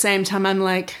 but at the same time I'm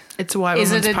like, it's a white is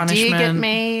woman's it a punishment. dig at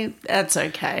me? That's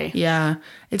okay. Yeah.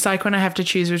 It's like when I have to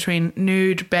choose between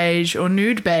nude beige or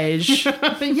nude beige.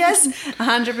 Yes,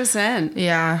 100%.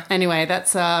 Yeah. Anyway,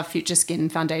 that's Future Skin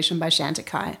Foundation by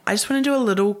Chantecaille. I just want to do a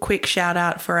little quick shout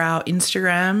out for our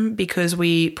Instagram, because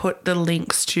we put the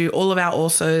links to all of our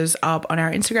alsos up on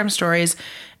our Instagram stories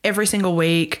every single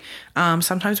week.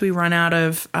 Sometimes we run out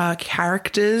of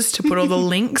characters to put all the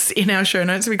links in our show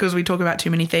notes because we talk about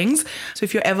too many things. So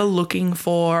if you're ever looking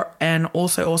for an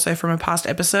also from a past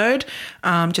episode,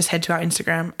 just head to our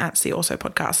Instagram at the Also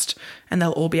Podcast and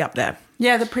they'll all be up there.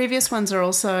 Yeah, the previous ones are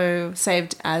also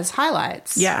saved as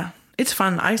highlights. Yeah. It's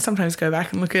fun. I sometimes go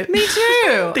back and look at Me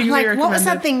too. things we like, what was recommended.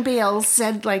 that thing BL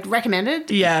said, like,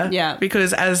 recommended? Yeah. Yeah.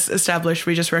 Because as established,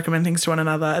 we just recommend things to one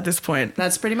another at this point.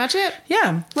 That's pretty much it.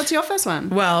 Yeah. What's your first one?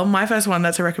 Well, my first one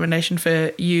that's a recommendation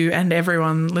for you and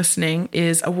everyone listening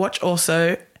is a watch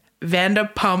also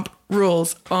Vanderpump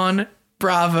Rules on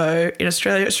Bravo. In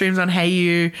Australia, it streams on Hey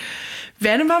You.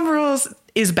 Vanderpump Rules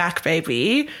is back,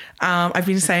 baby. I've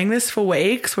been saying this for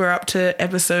weeks. We're up to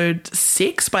episode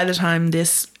 6 by the time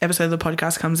this episode of the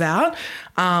podcast comes out.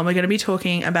 We're going to be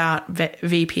talking about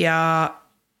VPR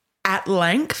at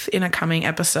length in a coming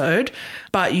episode,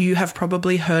 but you have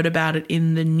probably heard about it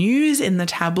in the news, in the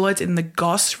tabloids, in the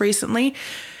goss recently.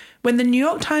 When the New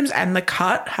York Times and The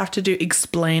Cut have to do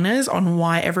explainers on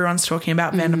why everyone's talking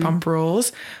about Vanderpump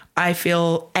Rules, I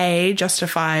feel A,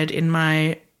 justified in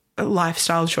my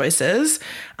lifestyle choices,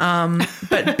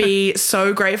 but B,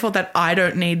 so grateful that I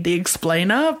don't need the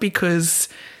explainer because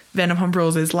Vanderpump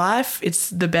Rules is life. It's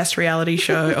the best reality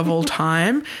show of all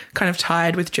time, kind of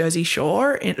tied with Jersey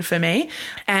Shore for me.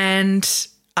 And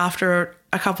after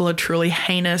a couple of truly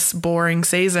heinous, boring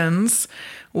seasons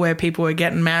where people were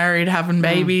getting married, having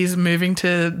babies, moving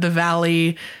to the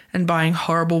valley and buying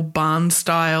horrible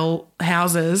barn-style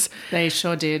houses. They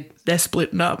sure did. They're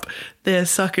splitting up. They're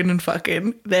sucking and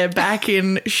fucking. They're back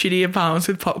in shitty apartments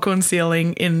with popcorn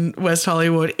ceiling in West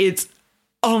Hollywood. It's,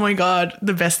 oh my God,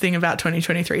 the best thing about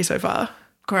 2023 so far.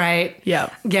 Great. Yeah.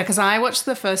 Yeah, because I watched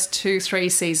the first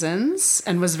 2-3 seasons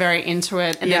and was very into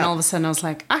it. And then all of a sudden I was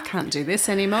like, I can't do this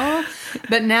anymore.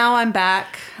 But now I'm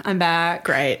back.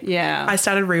 Great. Yeah. I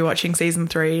started rewatching season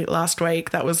 3 last week.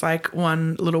 That was like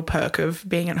one little perk of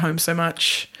being at home so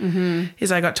much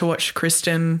is I got to watch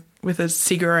Kristen with a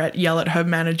cigarette yell at her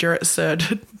manager at SUR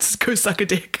to go suck a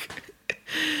dick.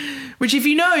 Which if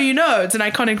you know, you know. It's an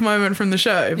iconic moment from the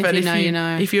show. But you know, you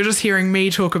know. If you're just hearing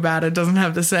me talk about it, doesn't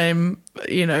have the same,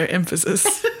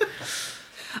 emphasis.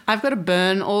 I've got a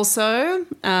burn also.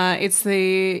 It's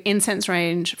the incense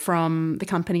range from the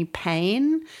company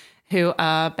Payne, who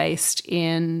are based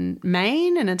in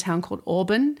Maine in a town called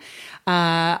Auburn.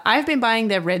 I've been buying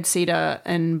their red cedar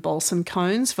and balsam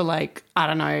cones for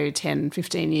 10,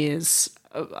 15 years,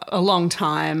 a long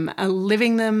time,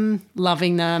 living them,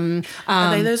 loving them.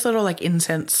 Are they those little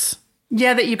incense?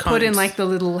 Yeah, that you put in cones? the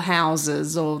little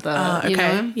houses or the, you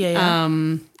okay. know. Yeah.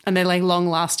 And they're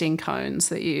long-lasting cones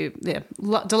that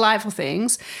delightful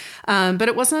things. But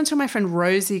it wasn't until my friend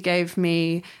Rosie gave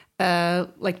me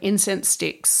incense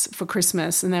sticks for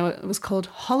Christmas, and it was called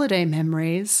Holiday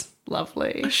Memories.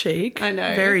 Lovely. Chic. I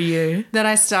know. Very you. That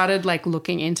I started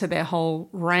looking into their whole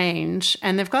range,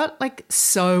 and they've got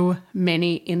so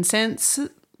many incense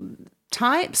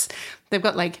types. They've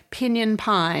got pinion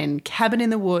pine, cabin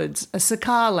in the woods, a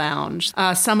cigar lounge,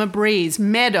 summer breeze,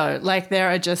 meadow. There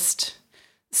are just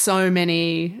so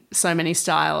many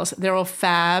styles. They're all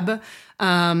fab,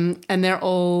 and they're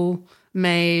all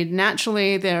made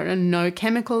naturally. There are no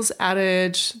chemicals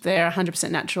added. They're 100%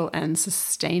 natural and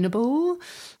sustainable.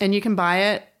 And you can buy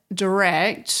it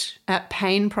direct at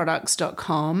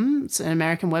payneproducts.com. It's an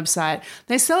American website.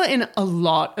 They sell it in a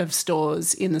lot of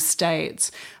stores in the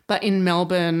States, but in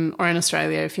Melbourne or in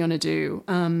Australia, if you want to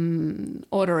do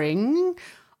ordering,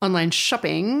 online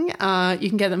shopping, you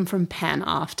can get them from Pan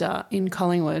After in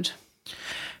Collingwood.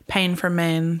 Payne from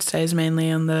Maine stays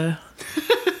mainly on the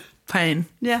Payne.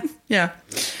 Yeah. Yeah.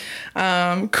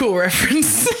 Cool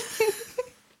reference.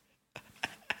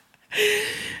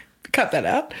 Cut that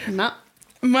out. No.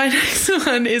 My next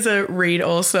one is a read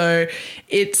also.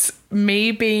 It's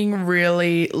me being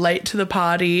really late to the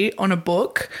party on a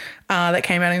book that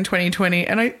came out in 2020.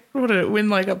 And what did it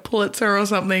win, a Pulitzer or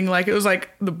something? It was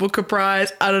the Booker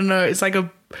Prize. I don't know. It's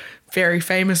a very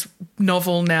famous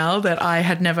novel now that I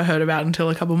had never heard about until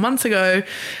a couple months ago.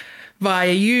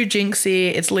 Via you, Jinxie.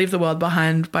 It's Leave the World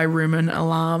Behind by Rumen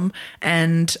Alarm.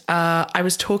 And I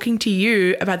was talking to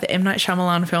you about the M. Night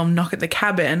Shyamalan film Knock at the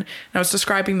Cabin, and I was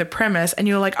describing the premise, and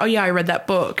you were like, oh yeah, I read that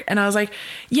book. And I was like,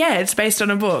 yeah, it's based on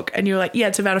a book. And you were like, yeah,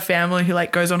 it's about a family who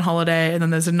goes on holiday, and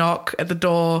then there's a knock at the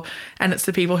door, and it's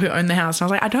the people who own the house. And I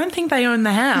was like, I don't think they own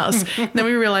the house. Then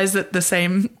we realized that the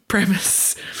same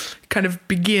premise kind of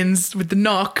begins with the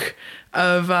knock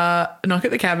of Knock at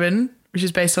the Cabin, which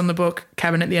is based on the book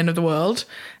Cabin at the End of the World,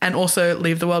 and also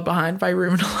Leave the World Behind by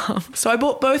Rumen Alarm. So I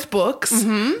bought both books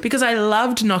because I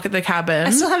loved Knock at the Cabin.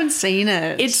 I still haven't seen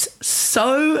it. It's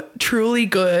so truly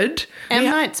good. M.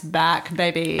 Night's back,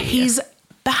 baby. He's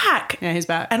back. Yeah, he's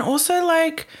back. And also,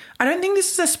 I don't think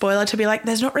this is a spoiler to be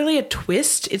there's not really a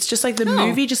twist. It's just the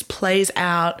movie just plays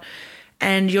out,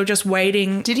 and you're just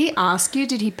waiting. Did he ask you,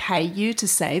 did he pay you to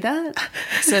say that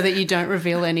so that you don't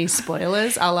reveal any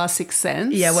spoilers a la Sixth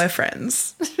Sense? Yeah, we're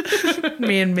friends.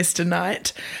 Me and Mr.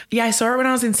 Knight. Yeah, I saw it when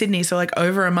I was in Sydney, so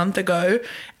over a month ago,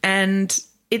 and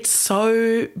it's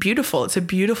so beautiful. It's a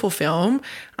beautiful film,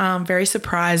 very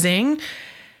surprising.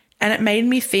 And it made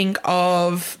me think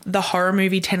of the horror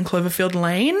movie 10 Cloverfield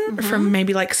Lane from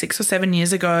maybe 6 or 7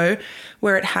 years ago,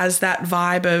 where it has that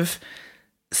vibe of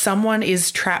someone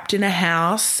is trapped in a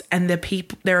house, and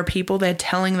there are people there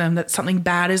telling them that something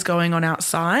bad is going on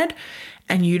outside,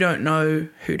 and you don't know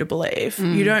who to believe.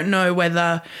 You don't know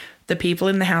whether the people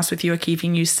in the house with you are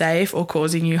keeping you safe or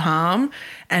causing you harm,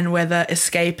 and whether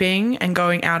escaping and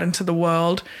going out into the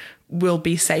world will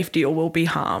be safety or will be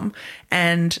harm.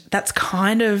 And that's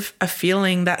kind of a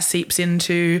feeling that seeps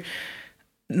into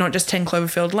not just 10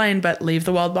 Cloverfield Lane, but Leave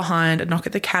the World Behind, A Knock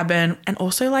at the Cabin, and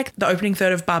also the opening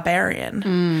third of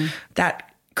Barbarian.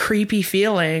 That creepy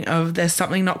feeling of there's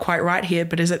something not quite right here,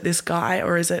 but is it this guy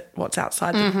or is it what's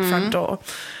outside the front door?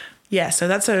 Yeah, so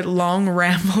that's a long,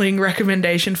 rambling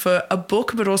recommendation for a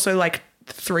book, but also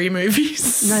 3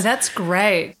 movies. No, that's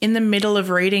great. In the middle of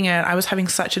reading it, I was having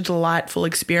such a delightful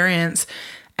experience,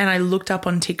 and I looked up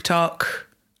on TikTok.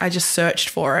 I just searched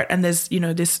for it, and there's,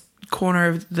 this corner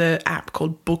of the app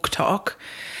called Book Talk,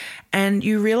 and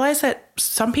you realize that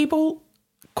some people,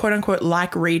 quote unquote,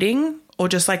 like reading or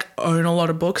just own a lot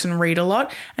of books and read a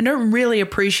lot and don't really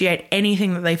appreciate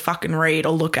anything that they fucking read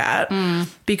or look at,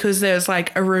 because there's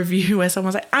a review where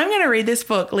someone's like, I'm going to read this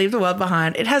book, Leave the World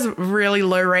Behind. It has really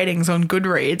low ratings on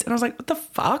Goodreads. And I was like, what the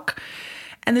fuck?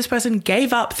 And this person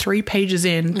gave up 3 pages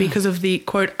in because of the,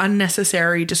 quote,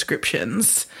 unnecessary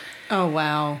descriptions. Oh,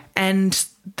 wow. And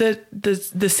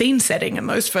the scene setting in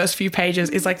those first few pages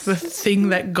is the thing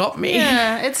that got me.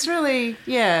 Yeah, it's really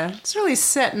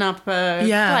setting up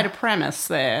quite a premise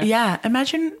there. Yeah,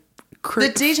 imagine the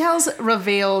details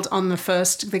revealed on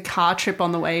the car trip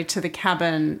on the way to the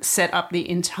cabin set up the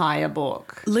entire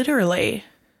book. Literally.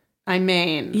 I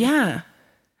mean. Yeah.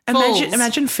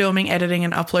 Imagine filming, editing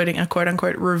and uploading a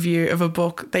quote-unquote review of a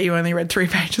book that you only read 3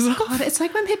 pages of. God, it's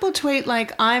like when people tweet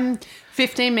like, I'm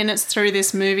 15 minutes through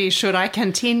this movie, should I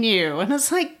continue? And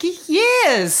it's like,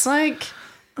 yes, like...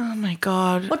 Oh, my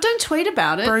God. Well, don't tweet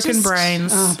about it. Broken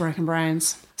brains. Oh, broken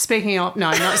brains. Speaking of...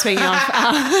 No, not speaking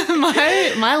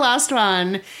of. My last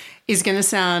one is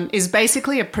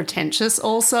basically a pretentious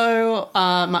also,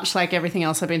 much like everything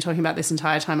else I've been talking about this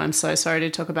entire time. I'm so sorry to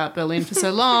talk about Berlin for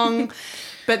so long.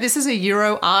 But this is a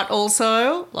Euro art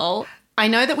also. Lol. I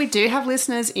know that we do have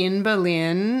listeners in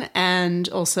Berlin and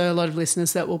also a lot of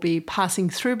listeners that will be passing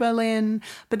through Berlin.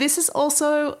 But this is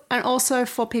also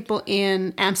for people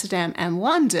in Amsterdam and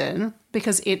London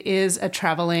because it is a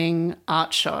traveling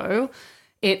art show.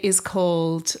 It is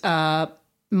called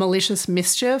Malicious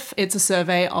Mischief. It's a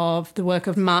survey of the work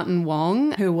of Martin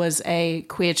Wong, who was a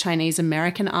queer Chinese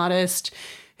American artist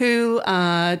who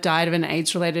died of an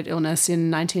AIDS-related illness in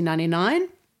 1999.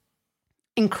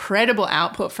 Incredible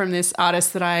output from this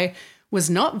artist that I was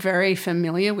not very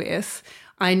familiar with.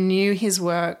 I knew his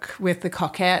work with the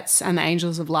Coquettes and the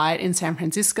Angels of Light in San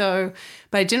Francisco,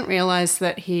 but I didn't realize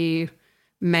that he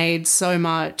made so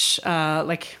much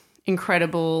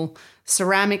incredible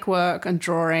ceramic work and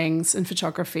drawings and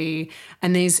photography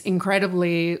and these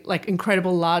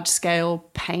incredible large-scale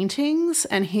paintings.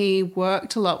 And he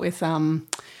worked a lot with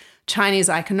Chinese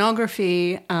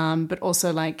iconography, but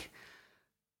also like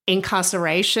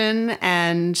incarceration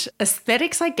and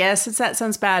aesthetics, I guess. That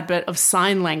sounds bad, but of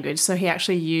sign language. So he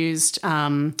actually used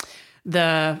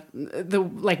the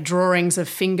like drawings of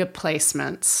finger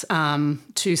placements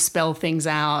to spell things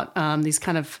out, these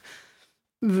kind of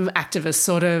activist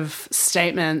sort of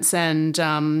statements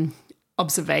and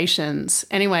observations.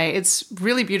 Anyway, it's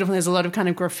really beautiful. There's a lot of kind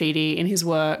of graffiti in his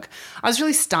work. I was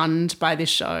really stunned by this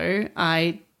show.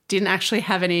 I didn't actually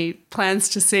have any plans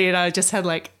to see it. I just had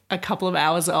like a couple of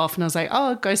hours off and I was like,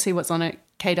 oh, go see what's on at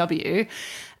KW.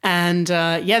 And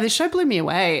this show blew me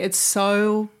away. It's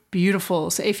so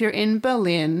beautiful. So if you're in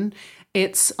Berlin,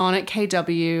 it's on at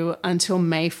KW until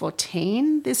May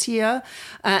 14 this year.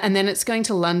 And then it's going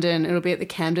to London. It'll be at the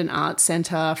Camden Arts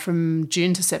Centre from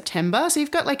June to September. So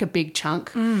you've got like a big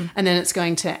chunk. And then it's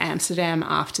going to Amsterdam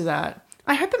after that.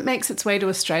 I hope it makes its way to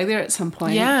Australia at some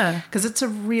point. Yeah. Because it's a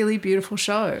really beautiful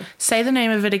show. Say the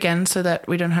name of it again so that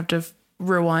we don't have to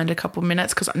rewind a couple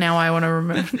minutes because now I want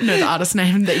to know the artist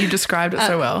name that you described it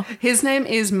so well. His name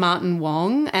is Martin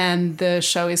Wong and the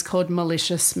show is called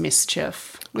Malicious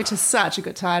Mischief, which is such a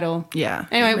good title. Yeah.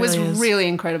 Anyway, it was really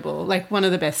incredible. Like one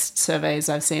of the best surveys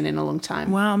I've seen in a long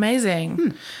time. Wow,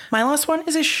 amazing. My last one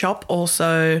is a shop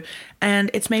also,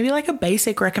 and it's maybe like a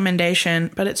basic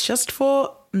recommendation, but it's just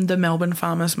for the Melbourne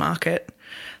Farmers Market.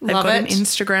 They've got an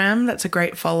Instagram that's a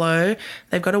great follow.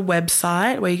 They've got a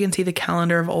website where you can see the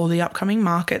calendar of all the upcoming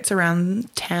markets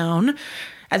around town.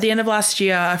 At the end of last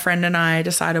year, a friend and I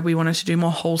decided we wanted to do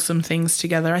more wholesome things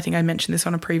together. I think I mentioned this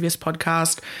on a previous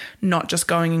podcast, not just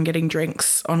going and getting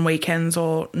drinks on weekends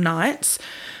or nights,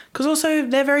 because also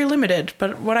they're very limited.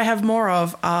 But what I have more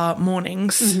of are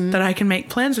mornings that I can make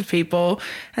plans with people.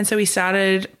 And so we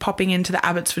started popping into the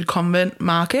Abbotsford Convent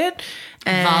Market.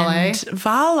 And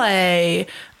Vale.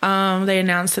 They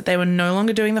announced that they were no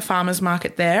longer doing the farmers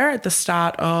market there at the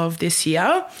start of this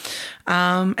year.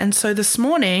 And so this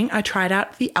morning I tried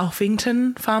out the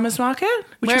Alphington Farmers Market,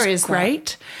 which is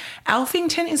great.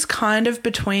 Alphington is kind of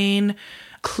between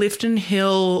Clifton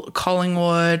Hill,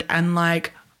 Collingwood, and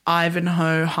like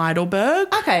Ivanhoe,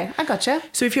 Heidelberg. Okay, I gotcha.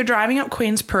 So if you're driving up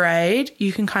Queen's Parade,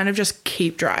 you can kind of just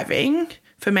keep driving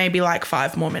for maybe like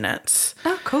 5 more minutes.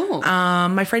 Oh, cool.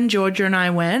 My friend Georgia and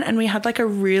I went and we had like a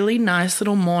really nice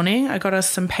little morning. I got us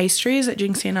some pastries that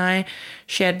Jinxie and I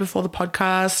shared before the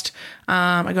podcast.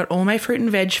 I got all my fruit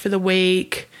and veg for the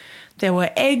week. There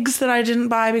were eggs that I didn't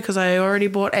buy because I already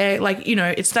bought egg. Like, you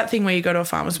know, it's that thing where you go to a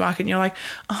farmer's market and you're like,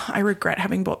 oh, I regret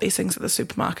having bought these things at the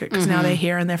supermarket because now they're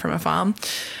here and they're from a farm.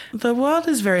 The world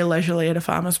is very leisurely at a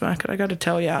farmer's market, I got to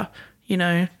tell you. You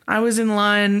know, I was in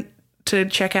line to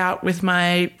check out with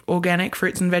my organic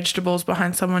fruits and vegetables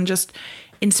behind someone just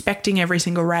inspecting every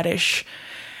single radish.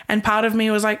 And part of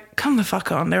me was like, come the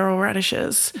fuck on, they're all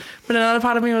radishes. But another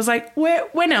part of me was like,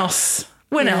 when else?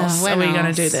 When else are we going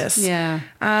to do this? Yeah.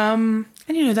 And,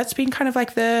 you know, that's been kind of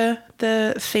like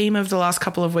the theme of the last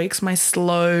couple of weeks, my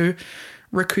slow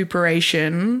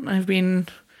recuperation. I've been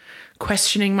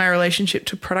questioning my relationship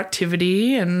to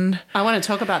productivity and I want to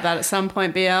talk about that at some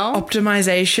point, BL.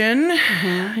 Optimization.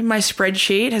 My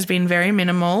spreadsheet has been very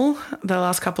minimal the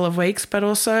last couple of weeks, but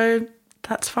also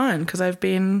that's fine because I've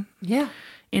been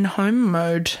in home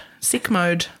mode Sick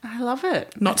mode. I love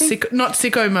it. Not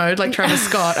sicko mode like Travis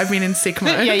Scott. I've been in sick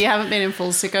mode. Yeah, you haven't been in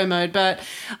full sicko mode. But,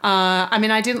 I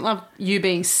mean, I didn't love you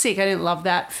being sick. I didn't love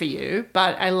that for you.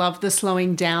 But I love the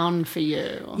slowing down for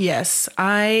you. Yes.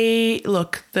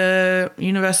 The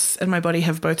universe and my body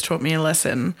have both taught me a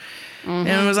lesson. And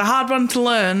it was a hard one to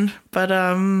learn. But,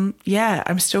 I'm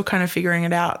still kind of figuring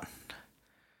it out.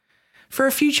 For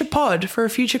a future pod, for a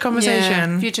future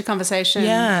conversation. Yeah, future conversation.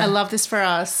 Yeah. I love this for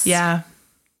us. Yeah.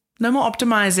 No more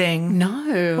optimizing.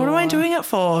 No. What am I doing it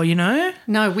for, you know?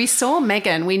 No, we saw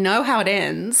Megan. We know how it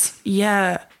ends.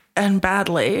 Yeah, and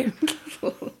badly.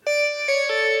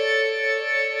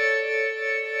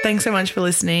 Thanks so much for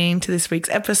listening to this week's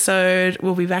episode.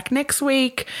 We'll be back next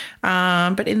week.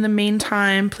 But in the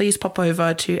meantime, please pop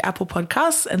over to Apple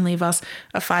Podcasts and leave us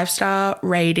a 5-star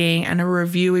rating and a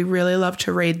review. We really love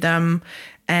to read them.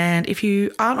 And if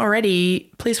you aren't already,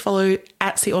 please follow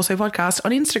 @SeeAlsoPodcast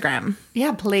on Instagram.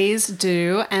 Yeah, please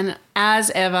do. And as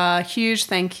ever, huge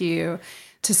thank you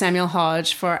to Samuel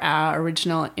Hodge for our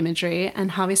original imagery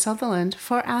and Harvey Sutherland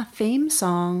for our theme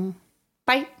song.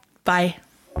 Bye. Bye.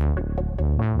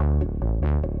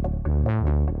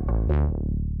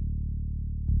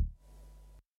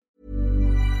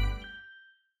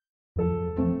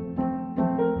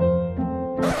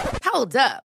 Hold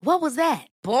up. What was that?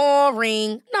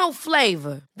 Boring. No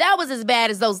flavor. That was as bad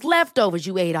as those leftovers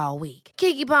you ate all week.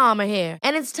 Keke Palmer here,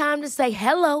 and it's time to say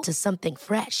hello to something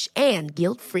fresh and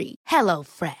guilt-free. Hello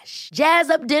Fresh. Jazz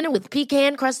up dinner with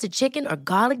pecan-crusted chicken or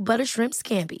garlic butter shrimp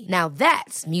scampi. Now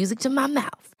that's music to my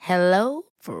mouth. Hello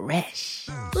Fresh.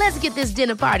 Let's get this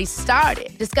dinner party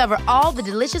started. Discover all the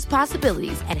delicious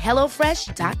possibilities at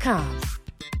hellofresh.com.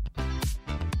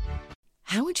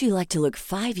 How would you like to look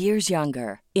 5 years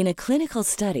younger? In a clinical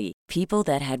study, people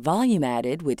that had volume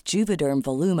added with Juvederm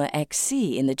Voluma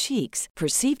XC in the cheeks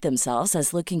perceived themselves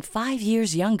as looking 5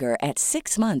 years younger at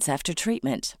 6 months after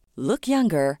treatment. Look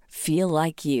younger, feel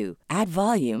like you. Add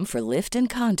volume for lift and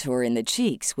contour in the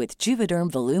cheeks with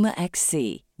Juvederm Voluma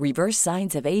XC. Reverse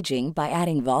signs of aging by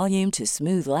adding volume to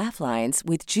smooth laugh lines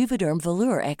with Juvederm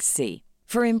Volure XC.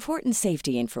 For important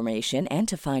safety information and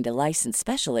to find a licensed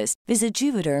specialist, visit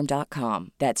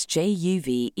Juvederm.com. That's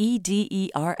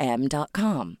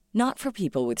JUVEDERM.com. Not for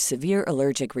people with severe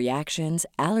allergic reactions,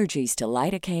 allergies to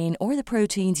lidocaine, or the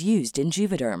proteins used in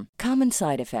Juvederm. Common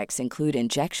side effects include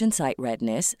injection site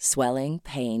redness, swelling,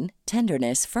 pain,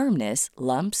 tenderness, firmness,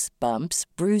 lumps, bumps,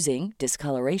 bruising,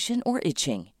 discoloration, or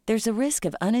itching. There's a risk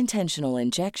of unintentional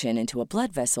injection into a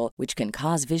blood vessel, which can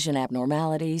cause vision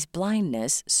abnormalities,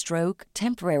 blindness, stroke,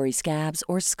 temporary scabs,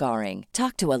 or scarring.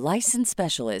 Talk to a licensed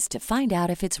specialist to find out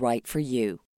if it's right for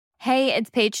you. Hey, it's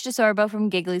Paige DeSorbo from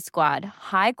Giggly Squad.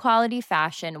 High quality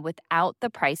fashion without the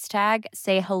price tag.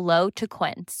 Say hello to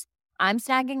Quince. I'm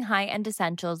snagging high-end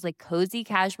essentials like cozy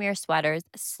cashmere sweaters,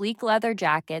 sleek leather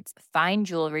jackets, fine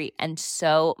jewelry, and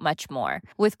so much more.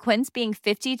 With Quince being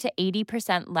 50 to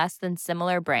 80% less than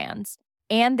similar brands.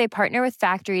 And they partner with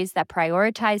factories that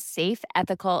prioritize safe,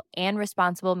 ethical, and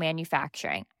responsible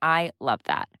manufacturing. I love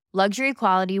that. Luxury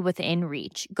quality within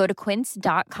reach. Go to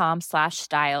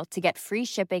quince.com/style to get free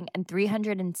shipping and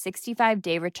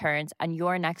 365-day returns on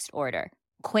your next order.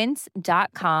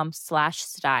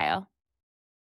 Quince.com/style.